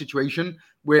line situation.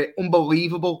 We're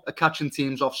unbelievable at catching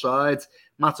teams offside.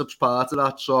 Matip's part of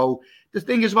that. So the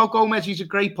thing is about Gomez, he's a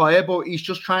great player, but he's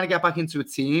just trying to get back into a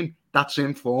team that's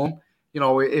in form. You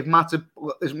know, if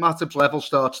Matip's level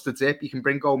starts to dip, you can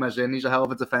bring Gomez in. He's a hell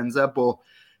of a defender. But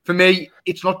for me,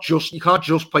 it's not just, you can't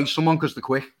just play someone because they're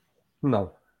quick.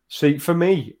 No. See, for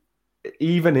me,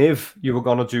 even if you were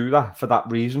going to do that for that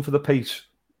reason, for the pace,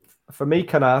 for me,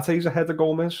 Konaté's ahead of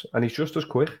Gomez, and he's just as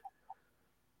quick.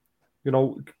 You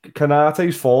know,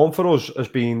 Konaté's form for us has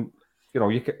been, you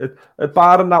know,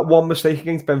 barring that one mistake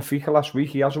against Benfica last week,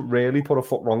 he hasn't really put a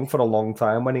foot wrong for a long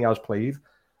time when he has played.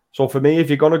 So for me, if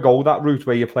you're going to go that route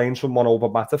where you're playing someone over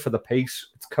Mata for the pace,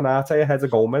 it's Konaté ahead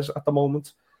of Gomez at the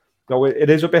moment. You know, it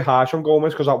is a bit harsh on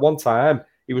Gomez because at one time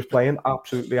he was playing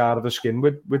absolutely out of the skin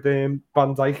with Van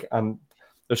Dijk, and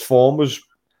his form was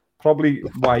probably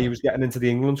why he was getting into the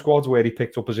England squad where he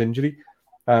picked up his injury.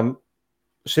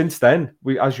 Since then,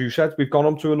 as you said, we've gone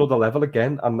on to another level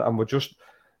again, and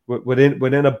we're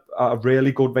in a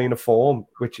really good vein of form,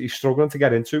 which he's struggling to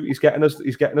get into. He's getting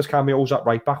his cameos at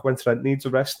right back when Trent needs a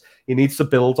rest. He needs to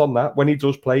build on that. When he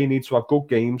does play, he needs to have good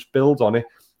games, build on it,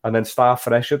 and then start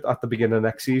fresh at the beginning of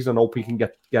next season. Hope he can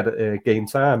get game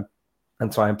time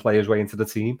and try and play his way into the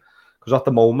team. Because at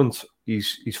the moment,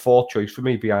 he's fourth choice for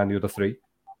me behind the other three.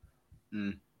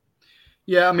 Mm.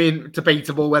 Yeah, I mean,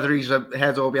 debatable whether he's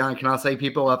ahead or behind Konaté.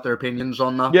 People have their opinions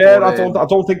on that. Yeah, but, I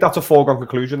don't think that's a foregone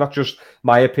conclusion. That's just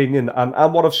my opinion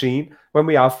and what I've seen when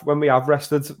we have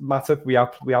rested Matip, we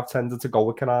have tended to go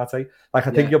with Konaté. Like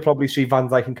I think you'll probably see Van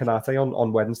Dijk and Konaté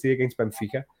on Wednesday against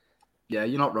Benfica. Yeah,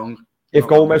 you're not wrong. If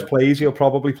Gomez plays, he'll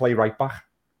probably play right back.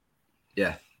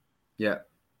 Yeah.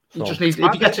 He So, just needs,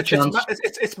 if he gets a chance.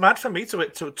 It's mad for me to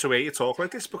hear you talk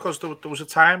like this, because there was a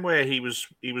time where he was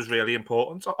really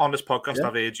important. On this podcast,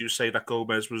 I've heard you say that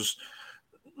Gomez was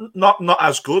not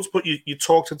as good, but you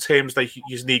talked in terms like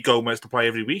you need Gomez to play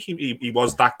every week. He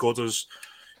was that good as,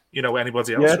 you know,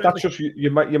 anybody else. Yeah, really. that's just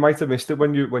you might have missed it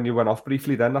when you went off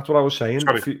briefly. Then that's what I was saying.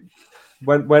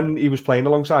 When he was playing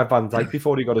alongside Van Dijk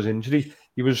before he got his injury,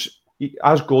 he was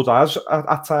as good as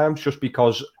at times, just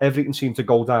because everything seemed to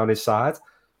go down his side.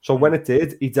 So when it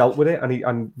did, he dealt with it,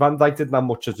 and Van Dijk didn't have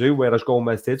much to do, whereas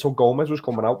Gomez did. So Gomez was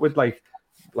coming out with like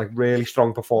really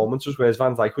strong performances, whereas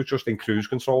Van Dijk was just in cruise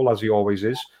control, as he always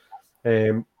is.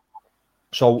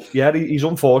 So yeah, he's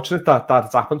unfortunate that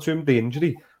it's happened to him, the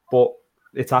injury, but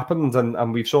it's happened,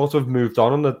 and we've sort of moved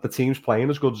on, and the team's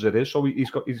playing as good as it is. So he's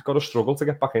got to struggle to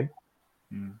get back in.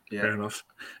 Yeah. Fair enough.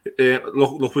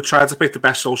 Look, we tried to pick the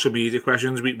best social media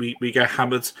questions. We get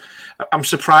hammered. I'm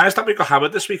surprised that we got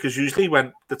hammered this week, because usually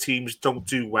when the teams don't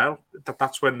do well,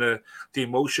 that's when the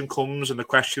emotion comes and the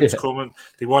questions come, and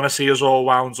they want to see us all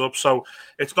wound up. So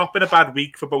it's not been a bad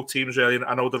week for both teams, really. And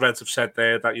I know the Reds have said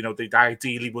there that, you know, they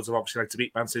ideally would have obviously liked to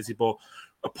beat Man City, but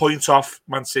a point off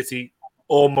Man City,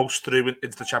 almost through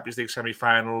into the Champions League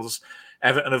semi-finals.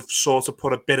 Everton have sort of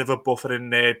put a bit of a buffer in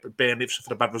there, Burnley for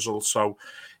the bad results. So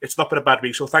it's not been a bad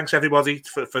week. So thanks, everybody,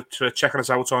 for checking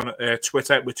us out on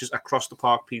Twitter, which is Across the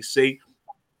Park PC.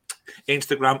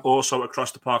 Instagram, also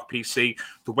Across the Park PC.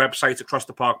 The website,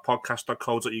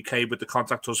 acrosstheparkpodcast.co.uk, with the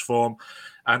contact us form.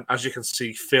 And as you can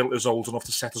see, Phil is old enough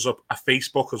to set us up a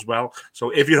Facebook as well.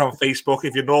 So if you're on Facebook,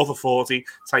 if you're north of 40,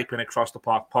 type in Across the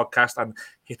Park Podcast and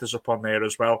hit us up on there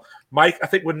as well. Mike, I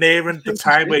think we're nearing the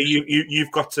time where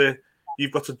you've got to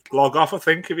log off, I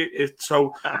think.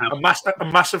 So a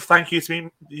massive thank you to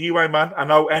you, my man. I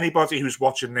know anybody who's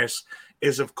watching this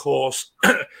is, of course,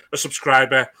 a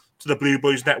subscriber to the Blue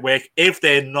Boys Network. If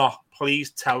they're not, please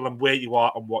tell them where you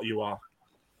are and what you are.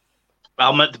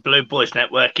 I'm at the Blue Boys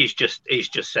Network. He's just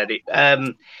said it.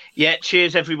 Yeah,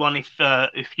 cheers everyone. If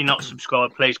you're not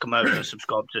subscribed, please come over and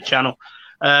subscribe to the channel.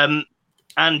 And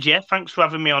yeah, thanks for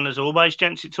having me on as always,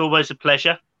 gents. It's always a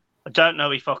pleasure. I don't know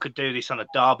if I could do this on a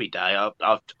derby day. I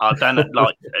don't know,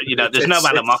 like, you know, there's no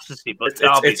animosity, but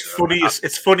it's funny.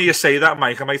 It's funny you say that,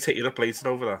 Mike. I might take you to plates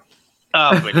over there.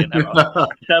 Oh, brilliant!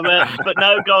 So, but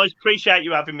no, guys, appreciate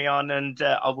you having me on, and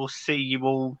I will see you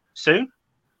all soon.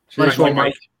 Nice one,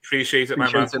 Mike. Appreciate it, my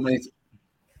man. Mate.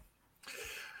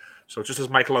 So just as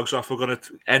Michael logs off, we're going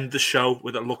to end the show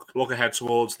with a look ahead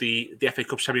towards the FA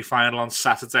Cup semi-final on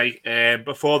Saturday.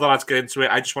 Before the lads get into it,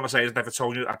 I just want to say, as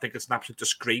Evertonian, I think it's an absolute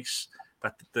disgrace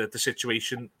that the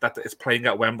situation that it's playing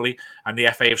at Wembley, and the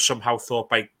FA have somehow thought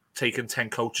by taking 10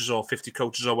 coaches or 50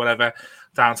 coaches or whatever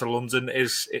down to London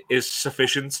is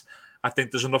sufficient. I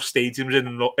think there's enough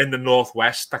stadiums in the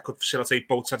Northwest that could facilitate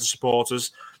both sets of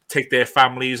supporters, take their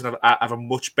families and have a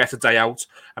much better day out.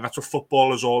 And that's what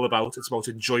football is all about. It's about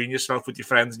enjoying yourself with your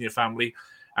friends and your family.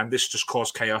 And this just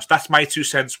caused chaos. That's my 2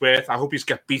 cents worth. I hope he's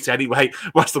get beat anyway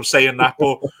whilst I'm saying that.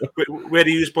 But where are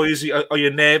you boys? Are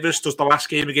you nervous? Does the last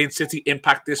game against City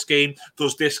impact this game?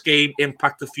 Does this game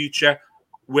impact the future?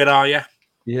 Where are you?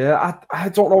 Yeah, I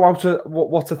don't know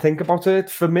what to think about it.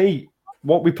 For me,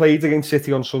 what we played against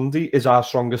City on Sunday is our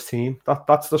strongest team.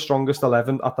 That's the strongest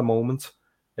 11 at the moment.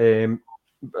 There's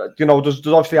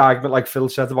obviously argument, like Phil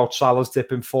said, about Salah's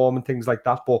dip in form and things like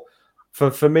that. But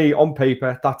for me, on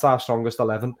paper, that's our strongest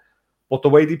 11. But the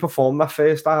way they performed that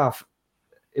first half,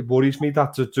 it worries me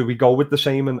that do we go with the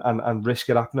same and risk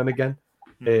it happening again?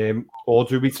 Or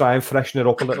do we try and freshen it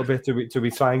up a little bit? Do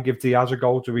we try and give Diaz a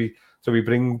go? Do we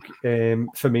bring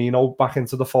Firmino back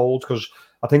into the fold? Because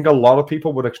I think a lot of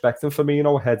people were expecting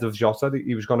Firmino ahead of Jota.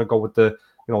 He was going to go with the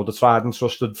tried and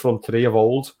trusted front three of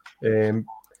old.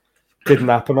 Didn't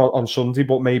happen on Sunday,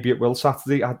 but maybe it will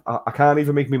Saturday. I can't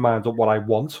even make my mind up what I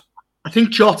want. I think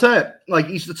Jota,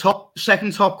 he's the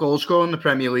second top goal scorer in the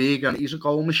Premier League, and he's a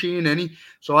goal machine, isn't he?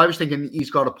 So I was thinking he's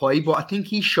got to play, but I think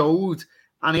he showed,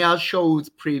 and he has showed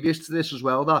previous to this as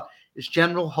well, that his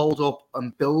general hold-up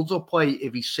and build-up play,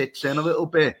 if he sits in a little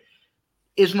bit,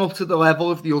 isn't up to the level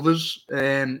of the others,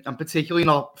 and particularly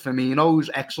not Firmino,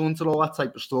 who's excellent at all that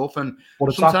type of stuff. And but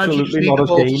it's absolutely not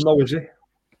his game, though, is it?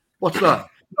 What's that?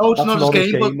 No, it's not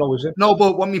his game, though, is it? No,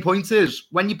 but what my point is,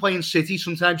 when you're playing City,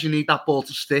 sometimes you need that ball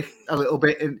to stick a little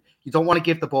bit, and you don't want to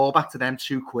give the ball back to them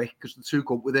too quick because they're too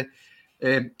good with it,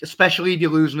 especially if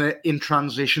you're losing it in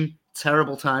transition.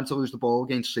 Terrible time to lose the ball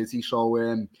against City. So,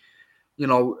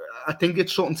 I think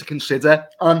it's something to consider.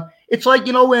 And it's like,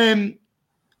 I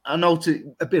know it's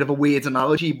a bit of a weird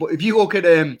analogy, but if you look at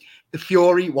the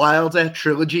Fury Wilder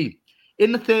trilogy,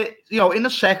 in the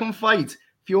second fight,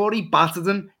 Fury battered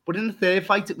him, but in the third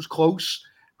fight it was close.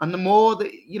 And the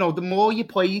more you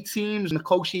play teams and the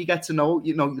closer you get to know,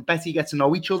 the better you get to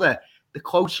know each other, the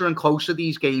closer and closer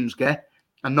these games get.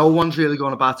 And no one's really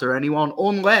going to batter anyone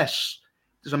unless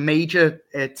there's a major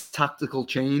tactical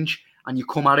change and you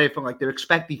come at it from they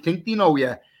think they know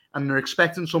you and they're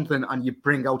expecting something and you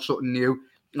bring out something new.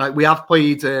 Like we have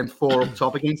played 4 up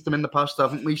top against them in the past,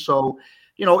 haven't we? So,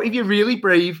 if you're really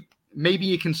brave, maybe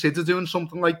you consider doing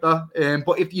something like that.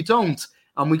 But if you don't,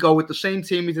 and we go with the same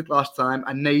team we did last time,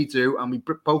 and they do, and we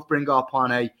both bring our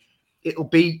plan A, it'll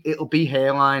be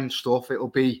hairline stuff. It'll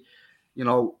be,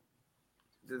 what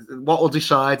will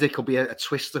decide. It could be a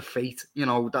twist of fate.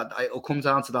 That it'll come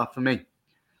down to that for me.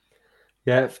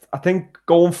 Yeah, I think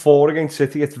going forward against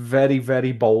City, it's very,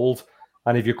 very bold.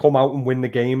 And if you come out and win the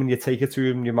game and you take it to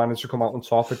them, you manage to come out on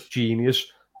top, it's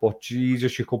genius. But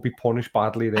Jesus, you could be punished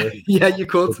badly there. Yeah, you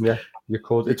could. You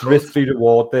could. It's risk-free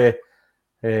reward there.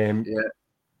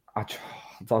 I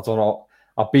don't know.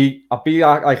 I'd be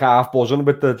like half buzzing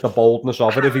with the boldness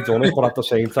of it if he'd done it, but at the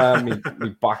same time, my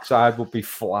backside would be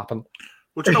flapping.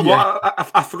 Well, do you know what?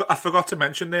 I forgot to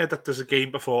mention there that there's a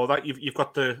game before that. You've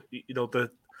got the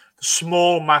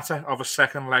small matter of a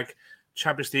second leg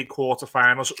Champions League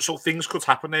quarterfinals. So things could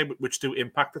happen there which do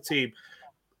impact the team.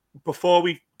 Before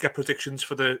we get predictions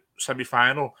for the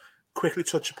semi-final, quickly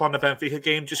touch upon the Benfica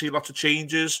game. Do you see lots of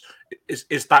changes?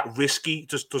 Is that risky?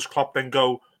 Does Klopp then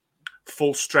go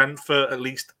full strength for at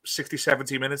least 60,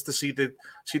 70 minutes to see the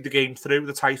game through,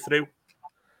 the tie through?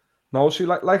 No, see,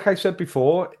 like I said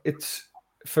before, it's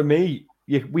for me,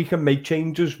 we can make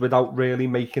changes without really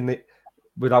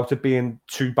without it being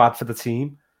too bad for the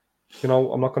team.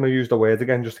 I'm not going to use the word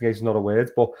again just in case it's not a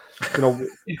word, but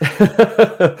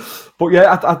but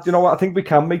yeah, I think we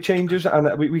can make changes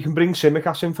and we can bring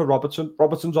Tsimikas in for Robertson.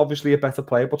 Robertson's obviously a better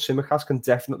player, but Tsimikas can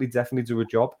definitely do a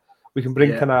job. We can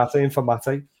bring Konate in for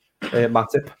Matip.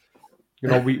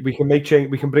 We can make change.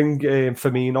 We can bring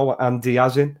Firmino and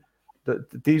Diaz in.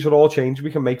 These are all changes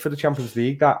we can make for the Champions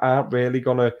League that aren't really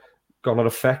gonna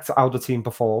affect how the team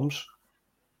performs.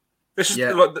 This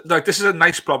is a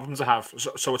nice problem to have.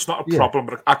 So it's not a problem,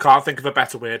 but I can't think of a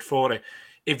better word for it.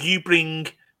 If you bring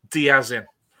Diaz in,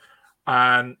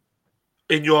 and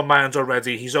in your mind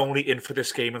already, he's only in for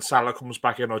this game, and Salah comes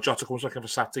back in, or Jota comes back in for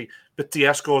Saturday, but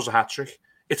Diaz scores a hat-trick.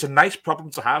 It's a nice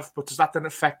problem to have, but does that then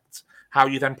affect how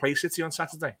you then play City on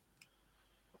Saturday?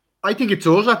 I think it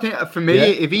does. I think for me,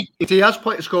 if he has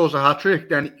scores a hat trick,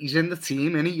 then he's in the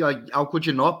team, and how could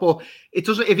you not? But it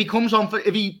doesn't. If he comes on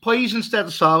if he plays instead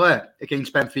of Salah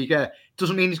against Benfica, it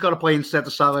doesn't mean he's got to play instead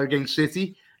of Salah against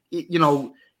City. You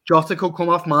know, Jota could come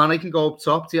off, Mane can go up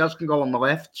top, Diaz can go on the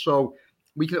left, so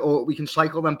we can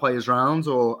cycle them players round.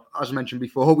 Or as I mentioned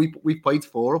before, we've played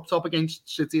 4 up top against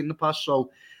City in the past,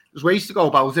 so there's ways to go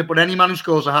about it. But any man who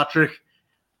scores a hat trick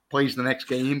plays the next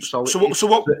game. So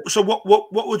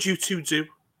what would you two do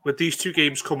with these 2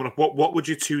 games coming up? What would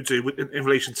you two do in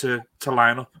relation to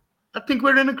lineup? I think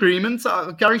we're in agreement.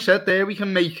 Gary said there we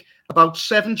can make about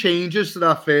 7 changes to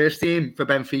that first team for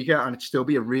Benfica, and it'd still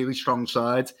be a really strong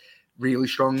side, really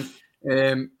strong.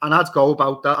 And I'd go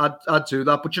about that. I'd do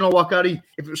that. But you know what, Gary?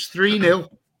 If it was 3-0,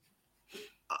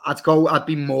 I'd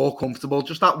be more comfortable.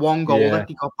 Just that one goal that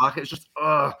he got back. It's just,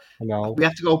 we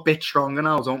have to go a bit stronger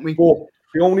now, don't we? But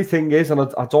the only thing is, and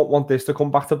I don't want this to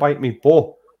come back to bite me,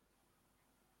 but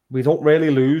we don't really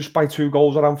lose by 2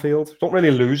 goals at Anfield. Don't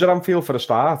really lose at Anfield for a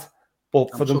start. But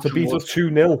for them to beat us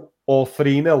 2-0 or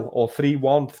 3-0 or 3-1,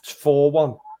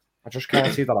 4-1, I just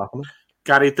can't see that happening.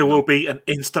 Gary, there will be an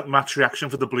instant match reaction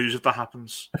for the Blues if that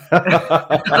happens.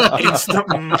 Instant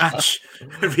match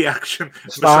reaction.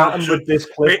 Starting with this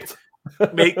clip.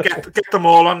 Mate, get them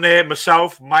all on there.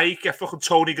 Myself, Mike, get fucking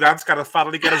Tony Grant, Gareth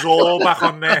Farrelly, get us all back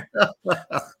on there.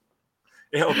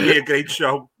 It'll be a great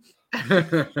show.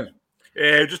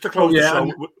 Just to close the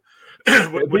show.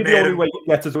 It'll be the only way you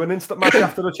get to do an instant match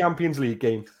after the Champions League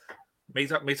game.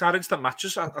 Mate, our instant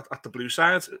matches at the Blue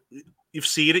side, you've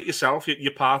seen it yourself.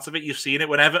 You're part of it. You've seen it.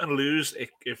 When Everton lose,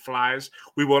 it flies.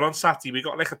 We won on Saturday. We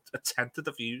got like a tenth of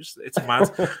the views. It's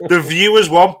mad. The viewers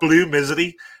want Blue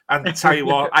misery. And tell you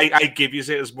what, I give you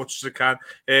it as much as I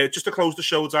can. Just to close the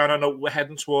show down, I know we're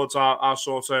heading towards our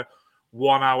sort of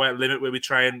 1 hour limit where we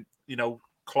try and,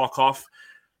 clock off.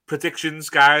 Predictions,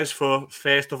 guys, for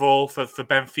first of all, for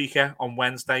Benfica on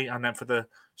Wednesday, and then for the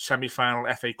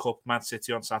semi-final FA Cup Man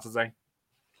City on Saturday.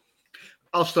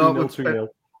 I'll start with 2-0.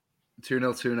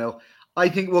 2-0. I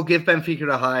think we'll give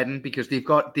Benfica a hiding because they've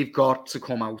got to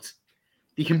come out.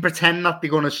 They can pretend that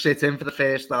they're going to sit in for the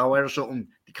first hour or something.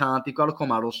 They can't. They've got to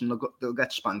come at us and they'll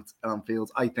get spanked at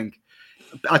Anfield, I think.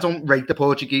 I don't rate the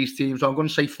Portuguese team, so I'm going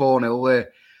to say 4-0 there.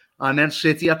 And then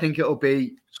City, I think it'll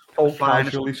be...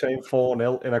 Casually saying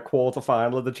 4-0 in a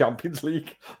quarter-final of the Champions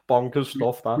League. Bonkers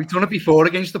stuff, that. We've done it before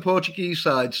against the Portuguese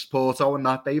sides, Porto and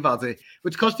that. They've had it.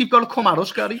 It's because they've got to come at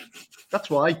us, Gary. That's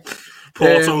why.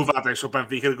 Porto have had it, so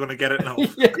Benfica are going to get it now. I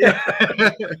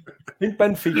think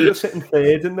Benfica are sitting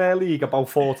 3rd in their league, about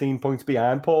 14 points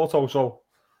behind Porto, so...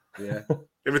 Yeah.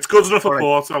 If it's good enough for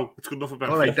Porto, it's good enough for Benfica.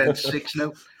 All right, then,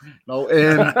 6-0.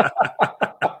 No,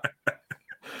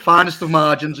 finest of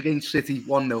margins against City,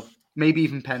 1-0. Maybe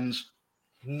even pens.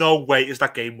 No way is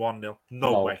that game 1-0.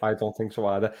 No way. I don't think so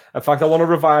either. In fact, I want to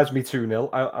revise me 2-0.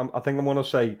 I think I'm going to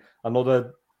say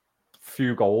another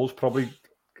few goals, probably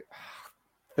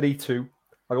 3-2.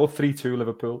 I'll go 3-2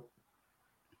 Liverpool.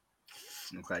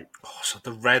 Okay. Oh, so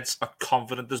the Reds are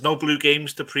confident. There's no Blue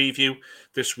games to preview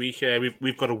this week.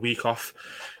 We've got a week off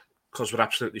because we're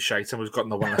absolutely shite and we've got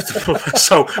no one left to play.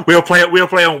 So we'll play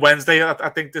on Wednesday. I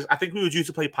think we were due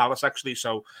to play Palace actually.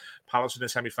 So Palace in the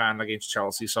semi-final against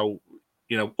Chelsea. So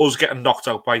us getting knocked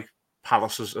out by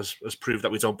Palace has proved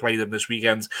that we don't play them this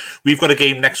weekend. We've got a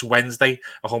game next Wednesday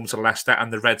at home to Leicester,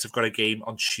 and the Reds have got a game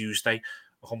on Tuesday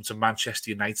at home to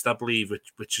Manchester United, I believe,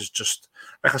 which is just,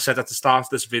 like I said at the start of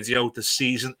this video, the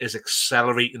season is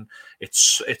accelerating.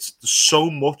 It's there's so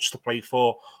much to play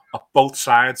for at both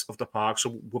sides of the park.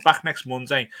 So we're back next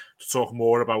Monday to talk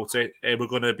more about it. We're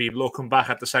going to be looking back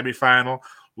at the semi-final,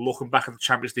 looking back at the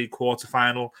Champions League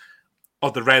quarter-final.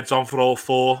 Are the Reds on for all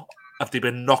 4? Have they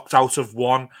been knocked out of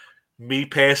one? Me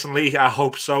personally, I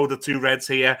hope so. The 2 Reds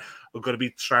here are going to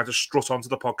be trying to strut onto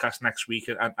the podcast next week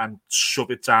and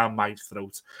shove it down my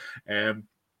throat.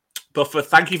 But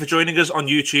thank you for joining us on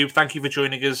YouTube. Thank you for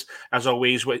joining us, as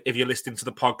always, if you're listening to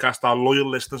the podcast, our loyal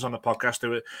listeners on the podcast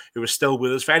who are still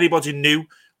with us. For anybody new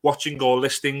watching or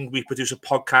listening, we produce a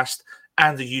podcast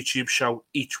and a YouTube show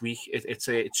each week.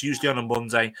 It's usually on a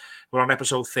Monday. We're on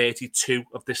episode 32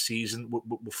 of this season.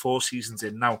 We're 4 seasons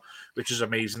in now, which is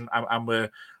amazing. And we're,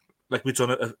 like we've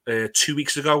done 2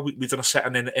 weeks ago, we've done a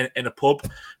setting in a pub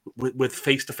with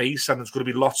face-to-face, and there's going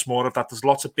to be lots more of that. There's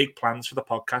lots of big plans for the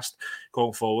podcast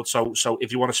going forward. So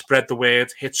if you want to spread the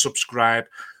word, hit subscribe,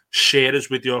 share us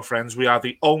with your friends. We are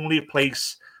the only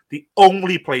place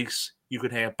you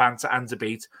can hear banter and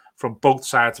debate from both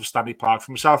sides of Stanley Park.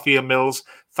 From myself, Ian Mills,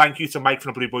 thank you to Mike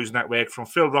from the Blue Boys Network, from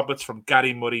Phil Roberts, from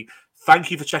Gary Murray. Thank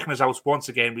you for checking us out once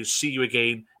again. We'll see you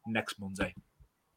again next Monday.